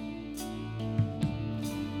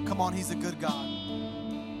 Come on, he's a good God.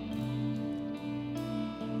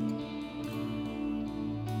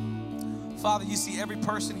 Father, you see every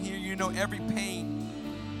person here. You know every pain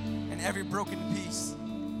and every broken piece.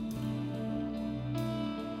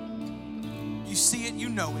 You see it, you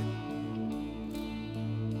know it.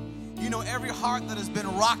 You know every heart that has been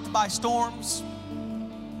rocked by storms.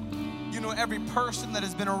 You know every person that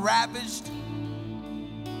has been ravaged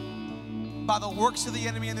by the works of the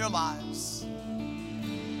enemy in their lives.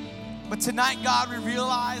 But tonight, God, we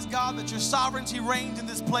realize, God, that your sovereignty reigns in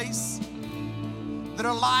this place, that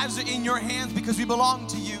our lives are in your hands because we belong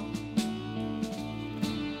to you.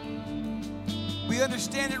 We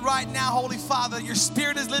understand it right now, Holy Father, your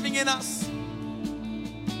Spirit is living in us.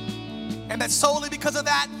 And that solely because of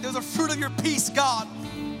that, there's a fruit of your peace, God.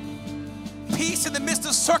 Peace in the midst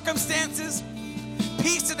of circumstances,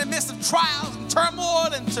 peace in the midst of trials and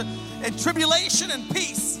turmoil and tribulation, and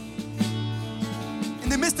peace in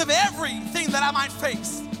the midst of everything that I might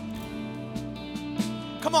face.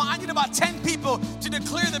 Come on, I need about 10 people to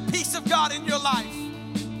declare the peace of God in your life,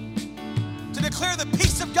 to declare the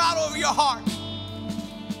peace of God over your heart,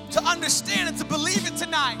 to understand and to believe it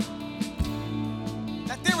tonight,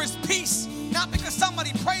 that there is peace, not because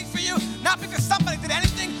somebody prayed for you, not because somebody did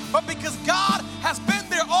anything, but because God has been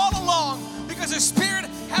there all along, because his Spirit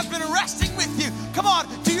has been resting with you. Come on,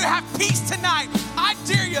 do you have peace tonight? I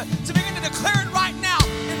dare you to begin to declare it right now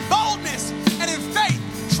in boldness and in faith,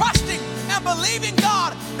 trusting and believing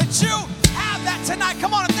God that you have that tonight.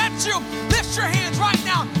 Come on, if that's you, lift your hands right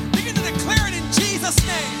now. Begin to declare it in Jesus' Jesus'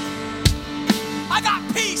 name. I got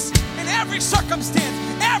peace in every circumstance,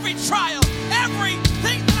 every trial,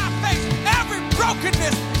 everything that I face, every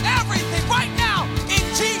brokenness, everything right now in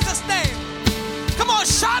Jesus' name. Come on,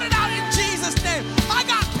 shout it out in Jesus' name. I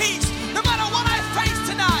got peace no matter what I face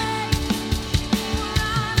tonight.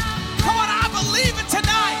 Come on, I believe it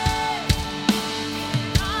tonight.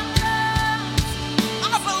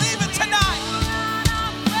 I believe it tonight.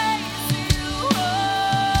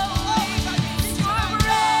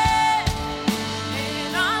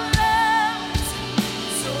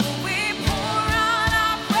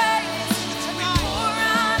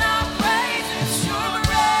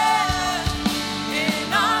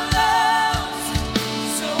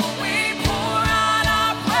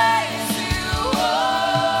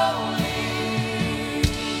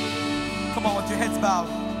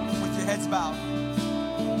 With your heads bowed.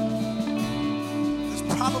 There's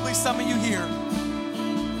probably some of you here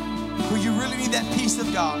who you really need that peace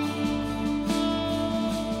of God,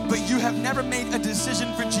 but you have never made a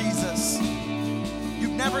decision for Jesus.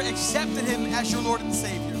 You've never accepted Him as your Lord and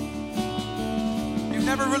Savior. You've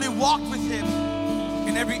never really walked with Him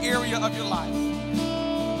in every area of your life.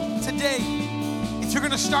 Today, if you're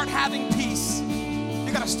going to start having peace,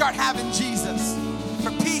 you're going to start having Jesus.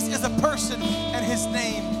 For peace is a person, and His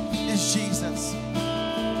name is Jesus.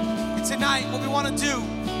 And tonight, what we want to do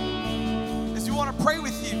is we want to pray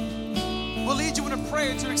with you. We'll lead you in a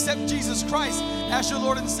prayer to accept Jesus Christ as your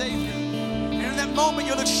Lord and Savior. And in that moment,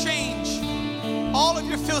 you'll exchange all of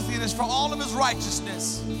your filthiness for all of His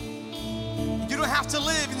righteousness. You don't have to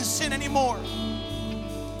live in sin anymore,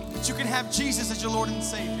 but you can have Jesus as your Lord and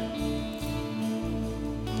Savior.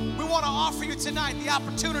 We want to offer you tonight the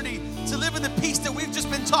opportunity to live in the peace that we've just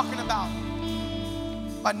been talking about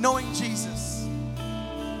by knowing Jesus.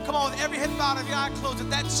 Come on, with every head bowed and every eye closed, if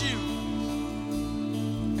that's you.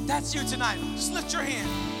 If that's you tonight, just lift your hand.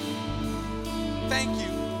 Thank you.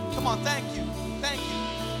 Come on, thank you. Thank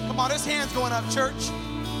you. Come on, there's hands going up, church.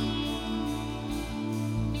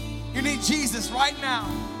 You need Jesus right now.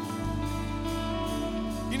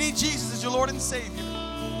 You need Jesus as your Lord and Savior.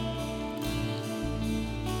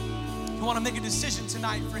 You want to make a decision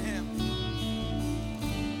tonight for Him.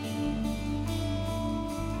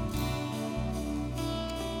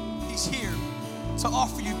 He's here to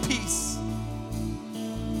offer you peace.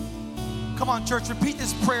 Come on, church, repeat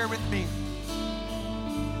this prayer with me.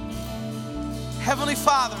 Heavenly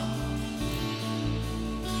Father,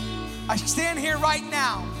 I stand here right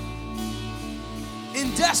now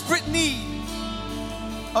in desperate need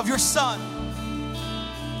of your Son.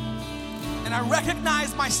 And I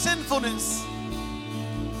recognize my sinfulness.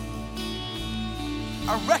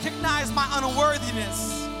 I recognize my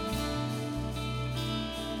unworthiness.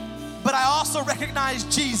 But I also recognize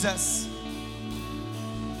Jesus.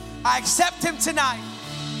 I accept Him tonight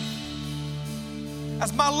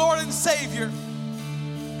as my Lord and Savior.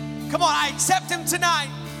 Come on, I accept Him tonight,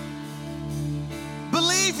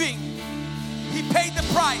 believing He paid the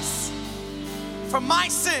price for my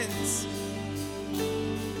sins.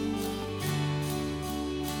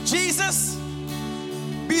 Jesus,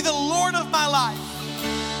 be the Lord of my life.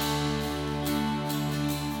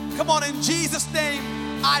 Come on, in Jesus' name,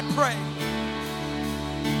 I pray.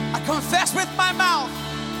 I confess with my mouth.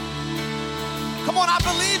 Come on, I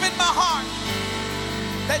believe in my heart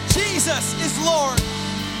that Jesus is Lord.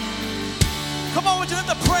 Come on, would you lift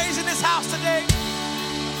the praise in this house today?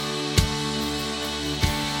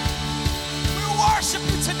 We worship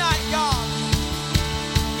you tonight, God.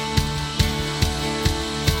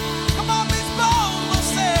 Come on, these bones will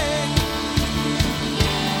sing.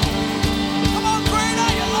 Come on, great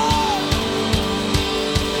are you, Lord.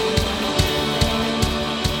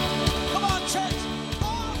 Come on, church.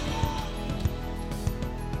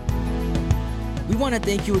 We want to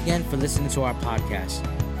thank you again for listening to our podcast.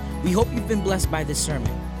 We hope you've been blessed by this sermon.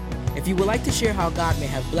 If you would like to share how God may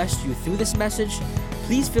have blessed you through this message,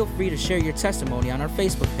 please feel free to share your testimony on our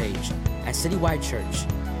Facebook page at Citywide Church.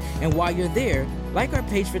 And while you're there, like our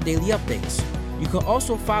page for daily updates. You can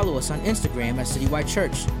also follow us on Instagram at Citywide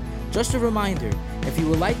Church. Just a reminder, if you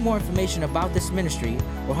would like more information about this ministry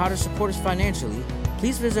or how to support us financially,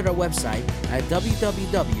 please visit our website at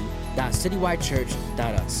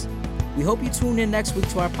www.citywidechurch.us. We hope you tune in next week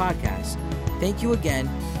to our podcast. Thank you again.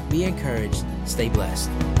 Be encouraged. Stay blessed.